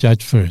going to get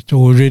judged for it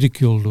or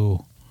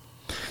ridiculed.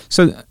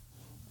 So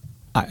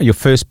your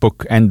first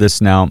book and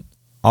this now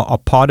are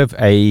part of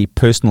a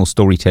personal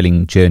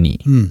storytelling journey,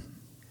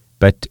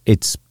 but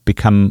it's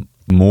become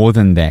more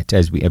than that,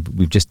 as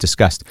we've just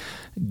discussed.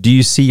 Do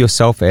you see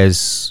yourself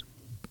as,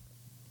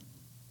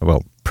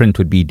 well, print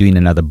would be doing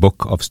another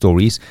book of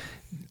stories,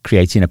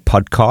 creating a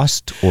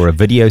podcast or a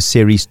video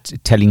series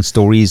telling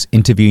stories,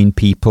 interviewing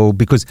people?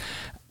 Because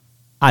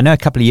I know a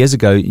couple of years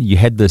ago you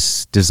had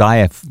this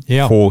desire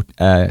for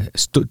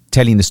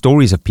telling the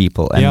stories of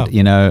people, and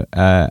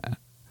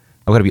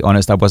got to be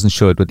honest, I wasn't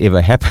sure it would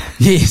ever happen.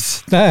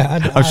 Yes. No,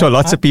 I'm sure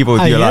lots of people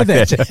I feel hear like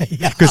that.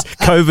 Because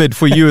COVID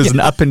for you is an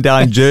up and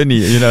down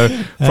journey,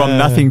 from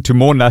nothing to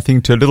more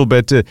nothing to a little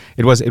bit. It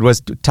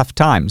was tough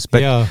times.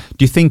 But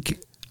do you think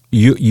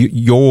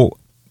your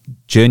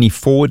journey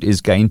forward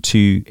is going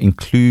to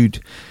include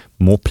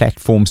more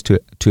platforms to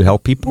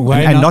help people?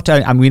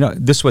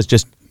 This was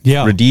just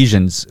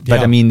Rhodesians, but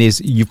I mean,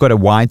 you've got a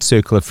wide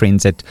circle of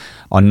friends that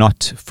are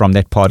not from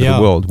that part of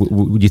the world.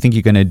 Would you think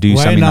you're going to do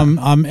something?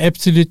 I'm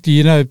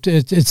absolutely,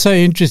 it's so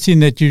interesting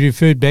that you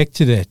referred back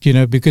to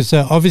that, because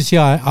obviously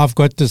I've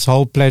got this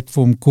whole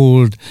platform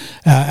called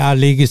Our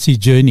Legacy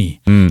Journey,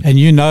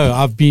 and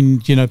I've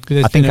been, I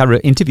think I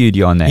interviewed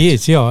you on that.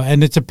 Yes,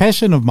 and it's a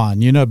passion of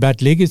mine,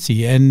 about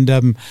legacy, and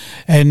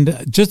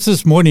just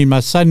this morning,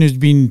 my son who's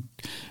been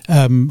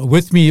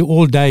with me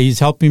all day, he's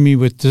helping me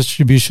with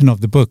distribution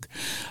of the book.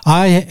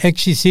 I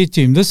actually said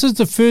to him, this is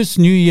the first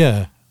new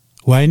year,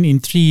 Wayne, in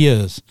 3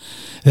 years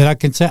that I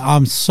can say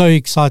I'm so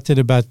excited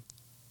about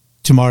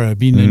tomorrow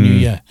being the new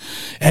year.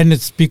 And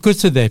it's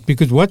because of that,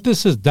 because what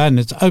this has done,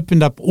 it's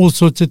opened up all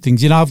sorts of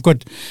things. I've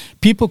got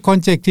people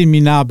contacting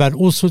me now about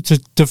all sorts of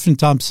different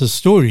types of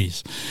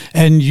stories.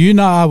 And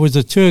I was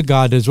a tour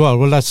guide as well.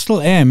 Well, I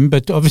still am,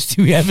 but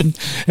obviously we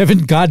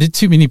haven't guided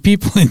too many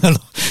people in the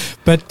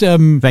But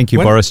thank you,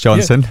 Boris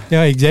Johnson.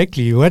 Yeah,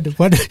 exactly. What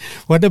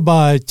are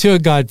my tour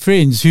guide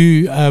friends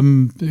who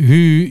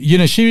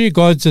she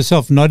regards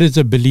herself not as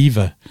a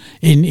believer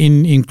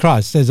in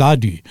Christ as I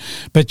do,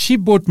 but she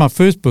bought my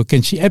first book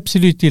and she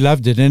absolutely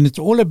loved it, and it's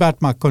all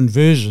about my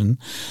conversion.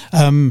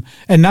 And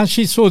now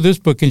she saw this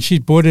book and she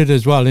bought it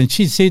as well, and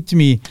she said to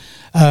me,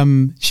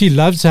 she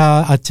loves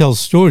how I tell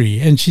story,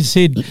 and she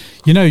said,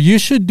 you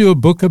should do a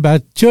book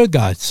about tour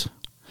guides.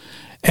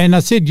 And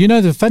I said,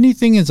 the funny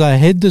thing is I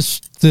had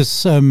this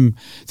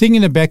thing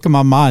in the back of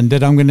my mind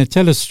that I'm going to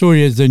tell a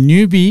story as a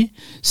newbie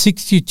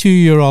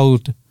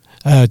 62-year-old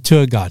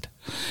tour guide.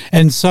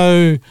 And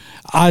so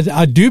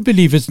I do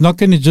believe it's not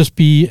going to just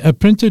be a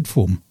printed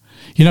form.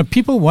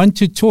 People want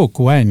to talk,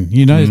 Wayne.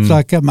 It's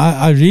like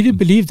I really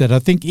believe that. I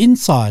think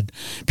inside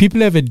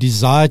people have a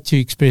desire to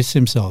express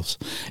themselves.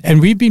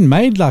 And we've been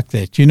made like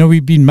that.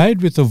 We've been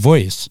made with a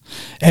voice.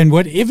 And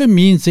whatever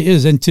means there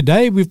is, and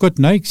today we've got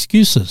no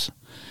excuses.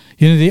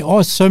 There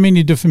are so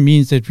many different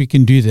means that we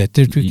can do that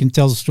we can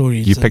tell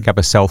stories. You pick up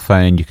a cell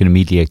phone and you can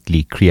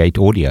immediately create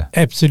audio.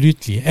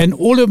 Absolutely. And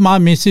all of my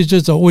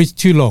messages are always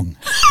too long.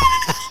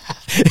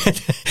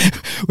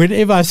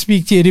 Whenever I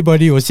speak to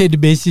anybody or send a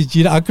message,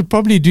 I could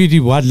probably do it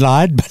in one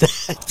line, but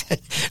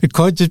it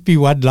can't just be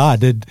one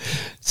line.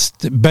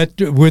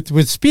 But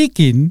with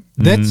speaking,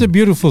 that's a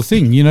beautiful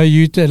thing. You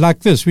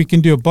like this, we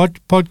can do a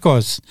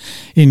podcast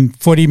in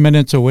 40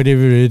 minutes or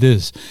whatever it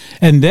is,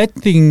 and that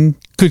thing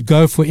could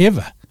go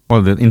forever.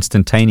 Well, the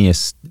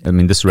instantaneous,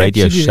 this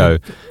radio show,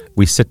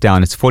 we sit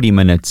down, it's 40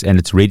 minutes and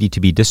it's ready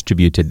to be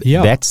distributed.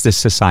 Yeah. That's the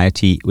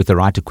society with the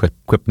right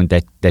equipment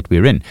that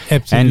we're in.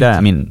 Absolutely.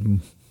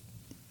 And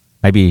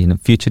maybe in the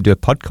future do a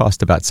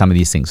podcast about some of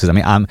these things.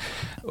 Because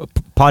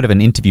part of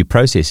an interview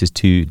process is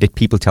to let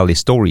people tell their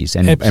stories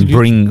and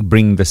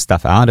bring the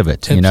stuff out of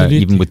it. Absolutely.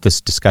 Even with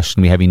this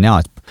discussion we're having now,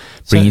 it's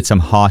bringing some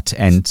heart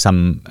and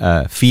some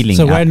feeling.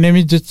 So Wayne, let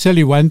me just tell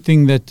you one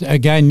thing that,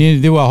 again,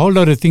 there were a whole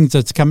lot of things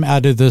that's come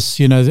out of this.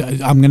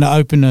 I'm going to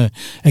open a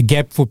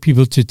gap for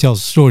people to tell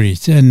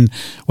stories. And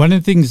one of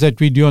the things that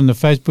we do on the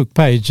Facebook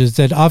page is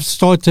that I've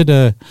started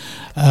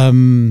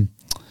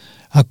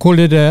I call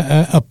it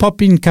a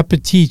pop-in cup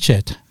of tea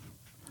chat.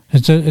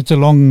 It's a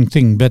long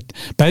thing, but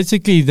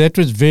basically that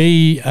was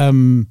very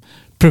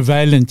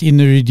prevalent in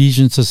the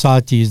Rhodesian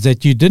society, is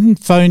that you didn't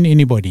phone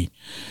anybody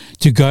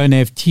to go and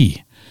have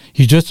tea.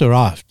 You just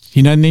arrived.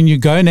 And then you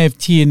go and have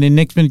tea, and the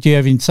next minute you're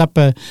having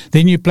supper,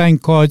 then you're playing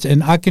cards.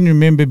 And I can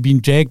remember being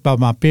dragged by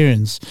my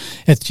parents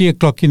at 3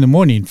 o'clock in the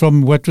morning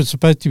from what was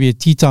supposed to be a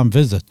tea time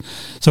visit.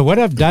 So what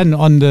I've done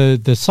on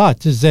the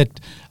site is that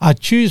I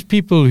choose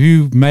people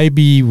who may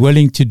be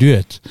willing to do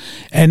it,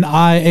 and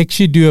I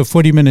actually do a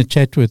 40-minute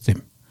chat with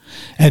them.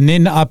 And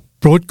then I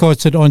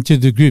broadcast it onto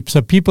the group.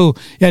 So people,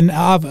 and there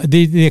are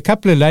a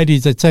couple of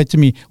ladies that say to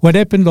me, what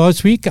happened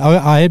last week?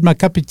 I had my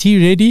cup of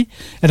tea ready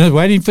and I was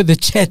waiting for the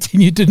chat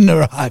and you didn't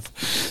arrive.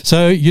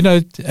 So,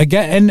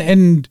 again,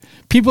 and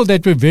people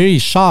that were very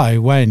shy,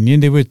 Wayne,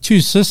 there were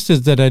two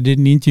sisters that I did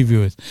an interview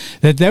with,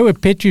 that they were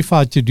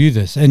petrified to do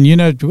this. And,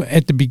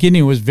 at the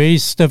beginning it was very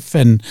stiff.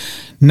 And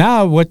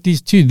now what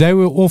these two, they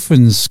were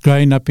orphans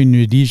growing up in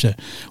Rhodesia.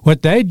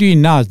 What they're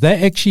doing now is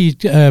they're actually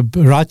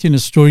writing a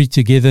story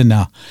together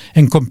now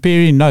and comparing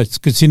notes,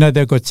 because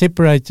they got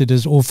separated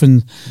as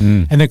orphans,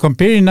 and they're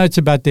comparing notes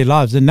about their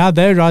lives, and now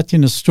they're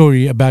writing a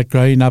story about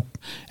growing up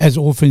as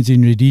orphans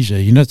in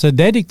Rhodesia. So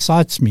that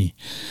excites me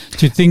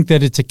to think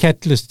that it's a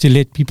catalyst to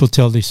let people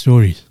tell their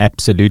stories.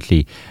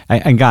 Absolutely.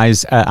 And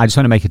guys, I just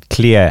want to make it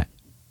clear,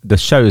 the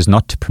show is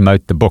not to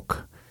promote the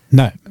book.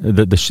 No.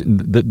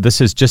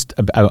 This is just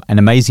an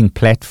amazing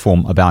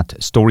platform about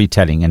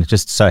storytelling, and it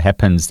just so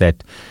happens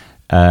that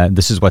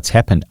this is what's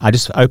happened. I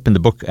just opened the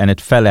book and it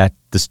fell out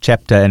this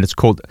chapter, and it's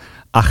called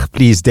Ach,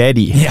 Please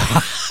Daddy. Yeah.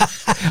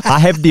 I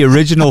have the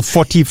original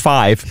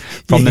 45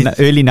 from the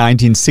early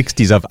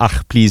 1960s of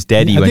Ach, Please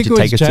Daddy. I think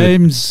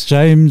it was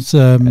James.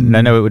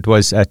 No, it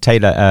was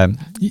Taylor.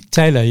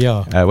 Taylor,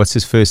 yeah. What's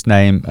his first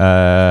name?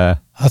 I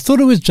thought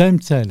it was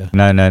James Taylor.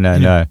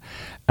 No.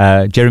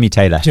 Jeremy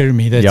Taylor.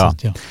 Jeremy,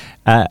 that's it,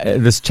 yeah.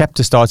 This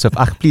chapter starts off,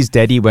 Ach, please,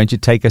 Daddy, won't you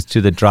take us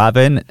to the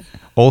drive-in?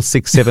 All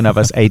 6, 7 of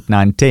us, 8,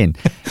 9, 10.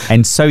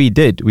 And so he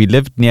did. We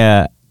lived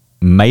near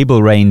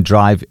Mabel Rain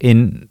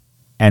Drive-In,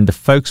 and the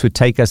folks would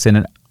take us in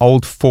an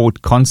old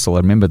Ford Consul, I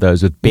remember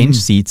those, with bench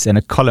seats and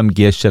a column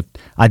gear shift,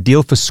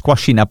 ideal for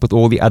squashing up with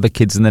all the other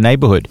kids in the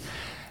neighborhood.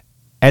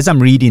 As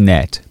I'm reading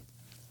that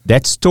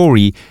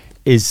story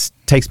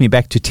takes me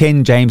back to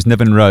 10 James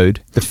Niven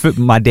Road.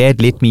 My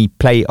dad let me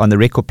play on the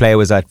record player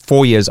was at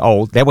 4 years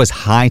old. That was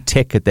high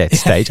tech at that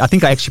stage. I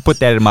think I actually put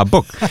that in my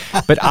book.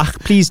 But Ach,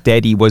 Please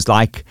Daddy was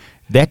like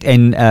that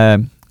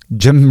and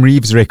Jim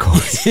Reeves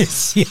records.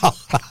 Yes, yeah.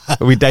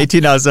 We're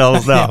dating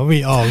ourselves now. Yeah,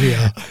 we are.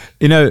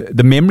 You know,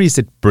 the memories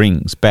it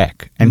brings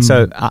back. And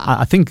so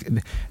I think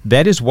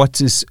that is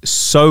what is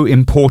so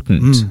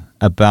important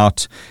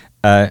about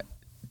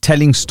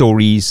telling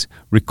stories,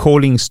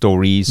 recalling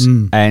stories.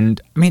 And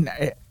I mean,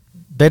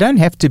 they don't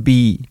have to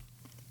be,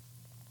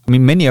 I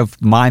mean, many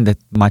of mine that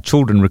my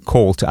children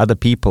recall to other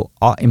people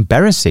are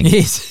embarrassing.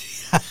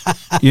 Yes.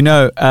 You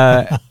know,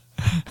 I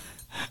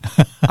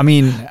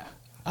mean,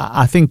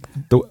 I think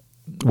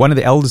one of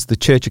the elders of the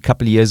church a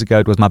couple of years ago,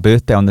 it was my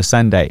birthday on the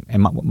Sunday,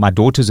 and my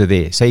daughters are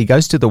there. So he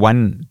goes to the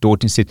one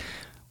daughter and said,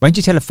 won't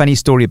you tell a funny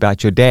story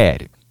about your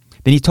dad?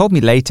 Then he told me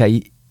later,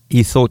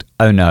 he thought,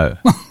 oh no,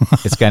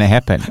 it's going to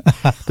happen.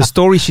 The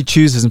story she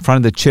chooses in front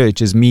of the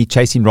church is me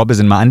chasing robbers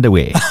in my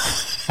underwear.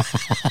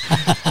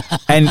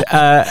 And,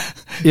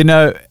 you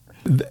know,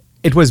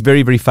 it was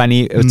very, very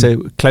funny. It's a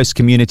close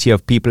community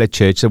of people at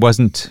church. It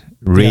wasn't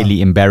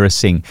really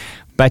embarrassing.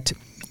 But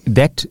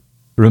that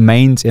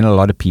remains in a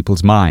lot of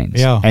people's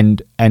minds. Yeah.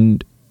 And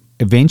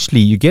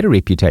eventually you get a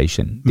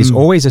reputation. There's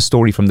always a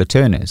story from the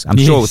Turners. I'm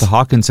sure with the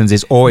Harkinsons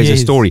there's always a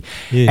story.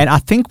 Yes. And I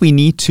think we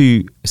need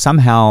to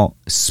somehow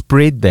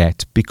spread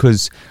that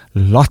because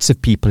lots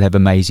of people have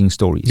amazing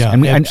stories. Yeah,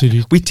 and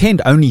absolutely. we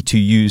tend only to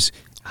use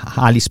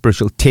highly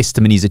spiritual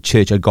testimonies at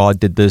church. Oh, God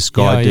did this,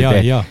 God did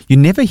that. Yeah. You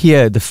never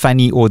hear the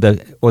funny or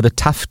the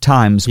tough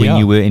times when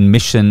you were in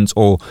missions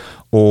or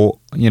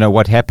you know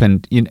what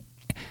happened.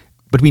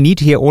 But we need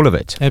to hear all of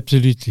it.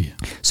 Absolutely.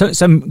 So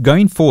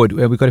going forward,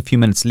 we've got a few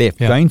minutes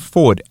left. Yeah. Going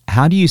forward,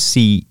 how do you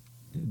see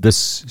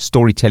this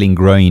storytelling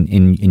growing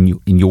in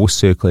your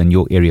circle, in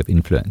your area of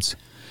influence?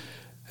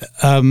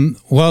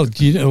 Well,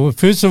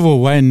 first of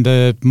all, Wayne,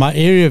 my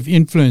area of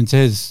influence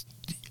has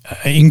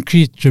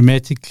increased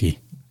dramatically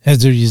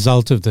as a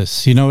result of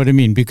this. You know what I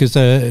mean? Because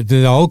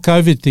the whole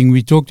COVID thing,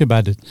 we talked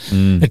about it.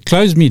 It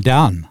closed me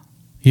down.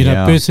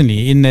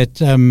 Personally, in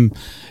that,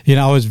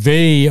 I was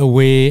very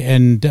aware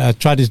and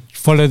tried to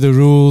follow the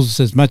rules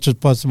as much as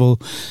possible.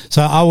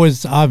 So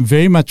I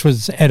very much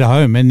was at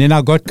home, and then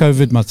I got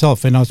COVID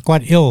myself, and I was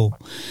quite ill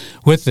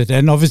with it.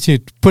 And obviously,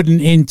 it put an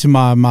end to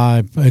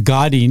my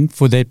guiding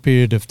for that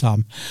period of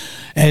time.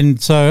 And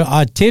so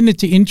I tended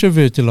to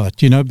introvert a lot,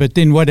 But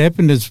then what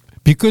happened is,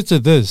 because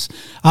of this,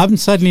 I'm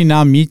suddenly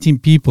now meeting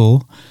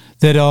people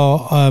that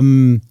are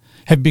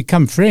have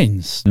become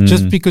friends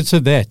just because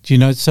of that,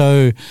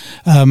 So,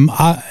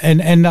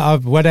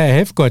 what I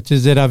have got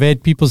is that I've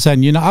had people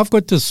saying, I've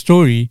got this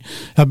story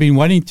I've been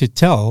wanting to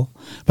tell,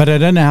 but I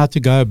don't know how to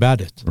go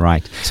about it.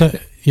 Right. So,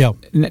 yeah.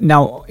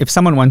 Now, if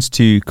someone wants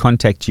to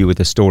contact you with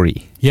a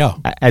story,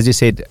 as you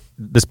said,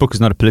 this book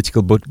is not a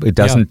political book. It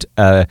doesn't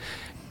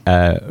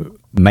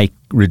make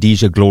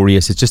Rhodesia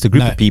glorious. It's just a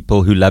group of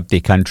people who love their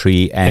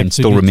country and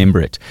still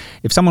remember it.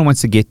 If someone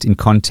wants to get in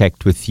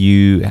contact with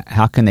you,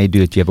 how can they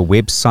do it? Do you have a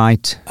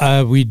website?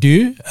 We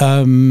do.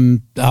 I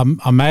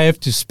may have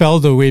to spell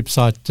the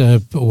website,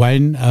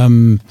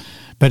 Wayne,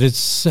 but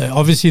it's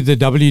obviously the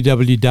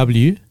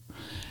www,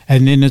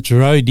 and then it's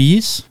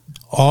Rhodies,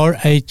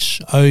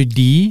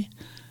 RHODIES,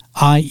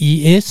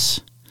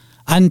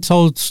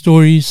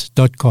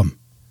 untoldstories.com.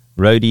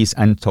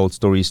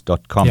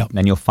 RhodesUntoldStories.com,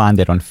 and you'll find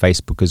that on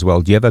Facebook as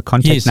well. Do you have a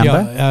contact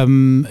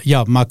number?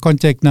 Yeah, my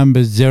contact number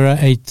is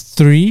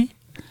 083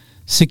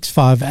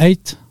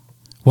 658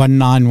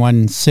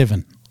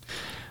 1917.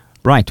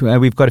 Right,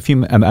 we've got a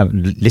few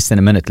less than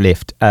a minute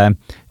left, but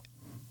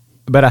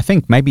I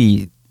think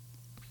maybe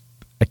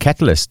a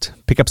catalyst,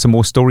 pick up some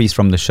more stories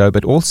from the show,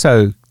 but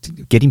also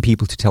getting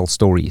people to tell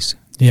stories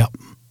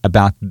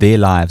about their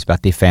lives,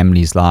 about their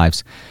families'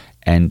 lives,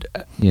 and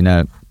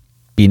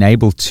being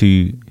able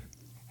to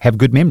have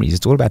good memories.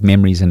 It's all about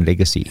memories and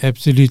legacy.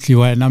 Absolutely,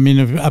 Wayne. I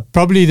mean,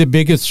 probably the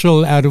biggest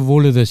thrill out of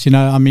all of this,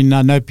 I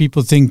know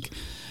people think,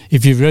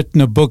 if you've written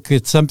a book,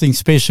 it's something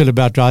special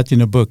about writing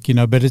a book,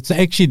 but it's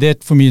actually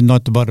that for me is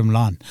not the bottom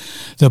line.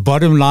 The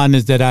bottom line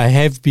is that I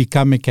have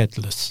become a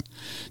catalyst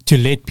to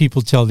let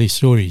people tell their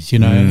stories,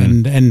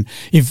 and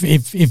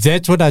if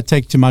that's what I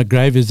take to my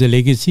grave as a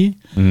legacy,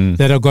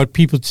 that I've got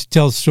people to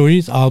tell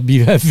stories, I'll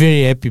be a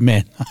very happy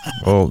man.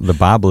 Well, the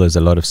Bible is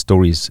a lot of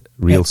stories,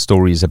 real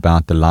stories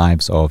about the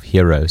lives of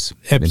heroes.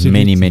 Absolutely. There's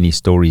many, many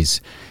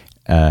stories.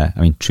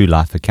 True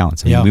life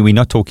accounts. We're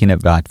not talking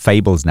about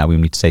fables now. We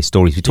need to say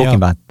stories. We're talking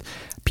about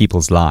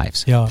people's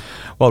lives. Yeah.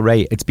 Well,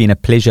 Ray, it's been a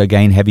pleasure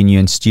again having you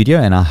in studio,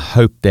 and I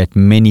hope that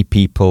many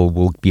people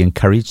will be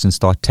encouraged and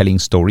start telling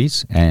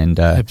stories. And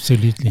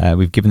absolutely,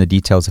 we've given the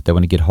details if they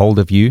want to get hold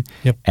of you,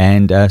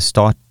 and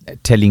start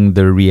telling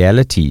the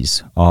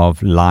realities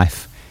of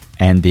life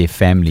and their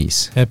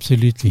families.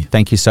 Absolutely.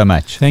 Thank you so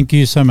much. Thank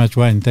you so much,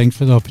 Wayne. Thanks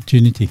for the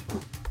opportunity.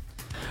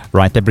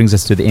 Right, that brings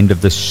us to the end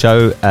of the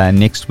show.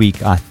 Next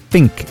week, I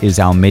think, is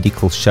our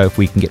medical show, if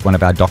we can get one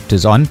of our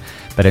doctors on.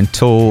 But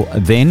until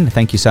then,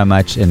 thank you so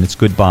much, and it's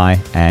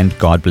goodbye, and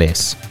God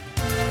bless.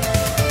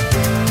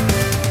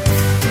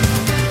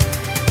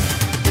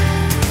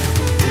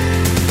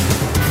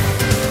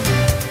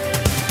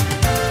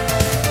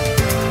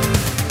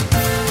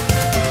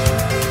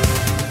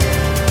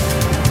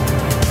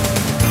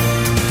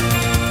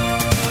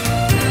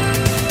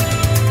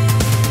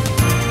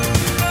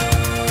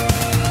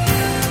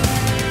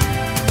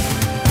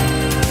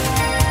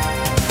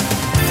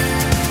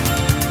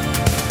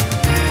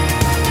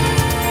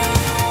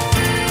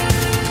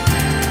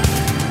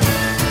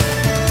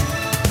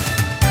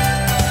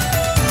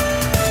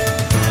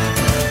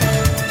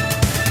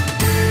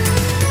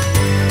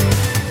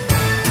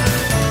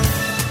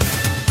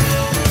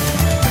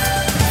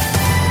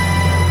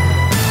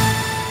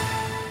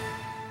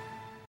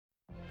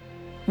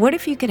 What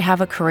if you could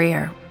have a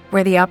career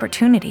where the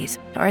opportunities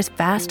are as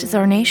vast as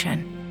our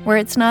nation, where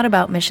it's not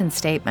about mission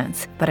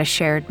statements, but a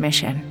shared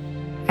mission?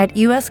 At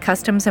U.S.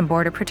 Customs and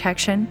Border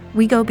Protection,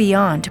 we go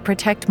beyond to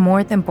protect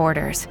more than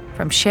borders,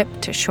 from ship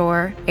to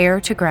shore, air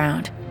to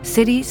ground,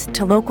 cities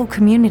to local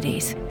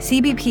communities.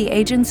 CBP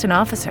agents and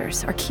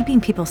officers are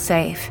keeping people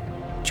safe.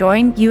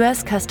 Join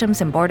U.S. Customs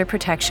and Border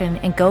Protection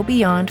and go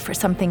beyond for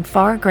something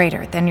far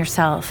greater than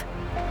yourself.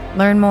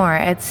 Learn more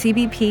at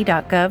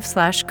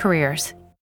cbp.gov/careers.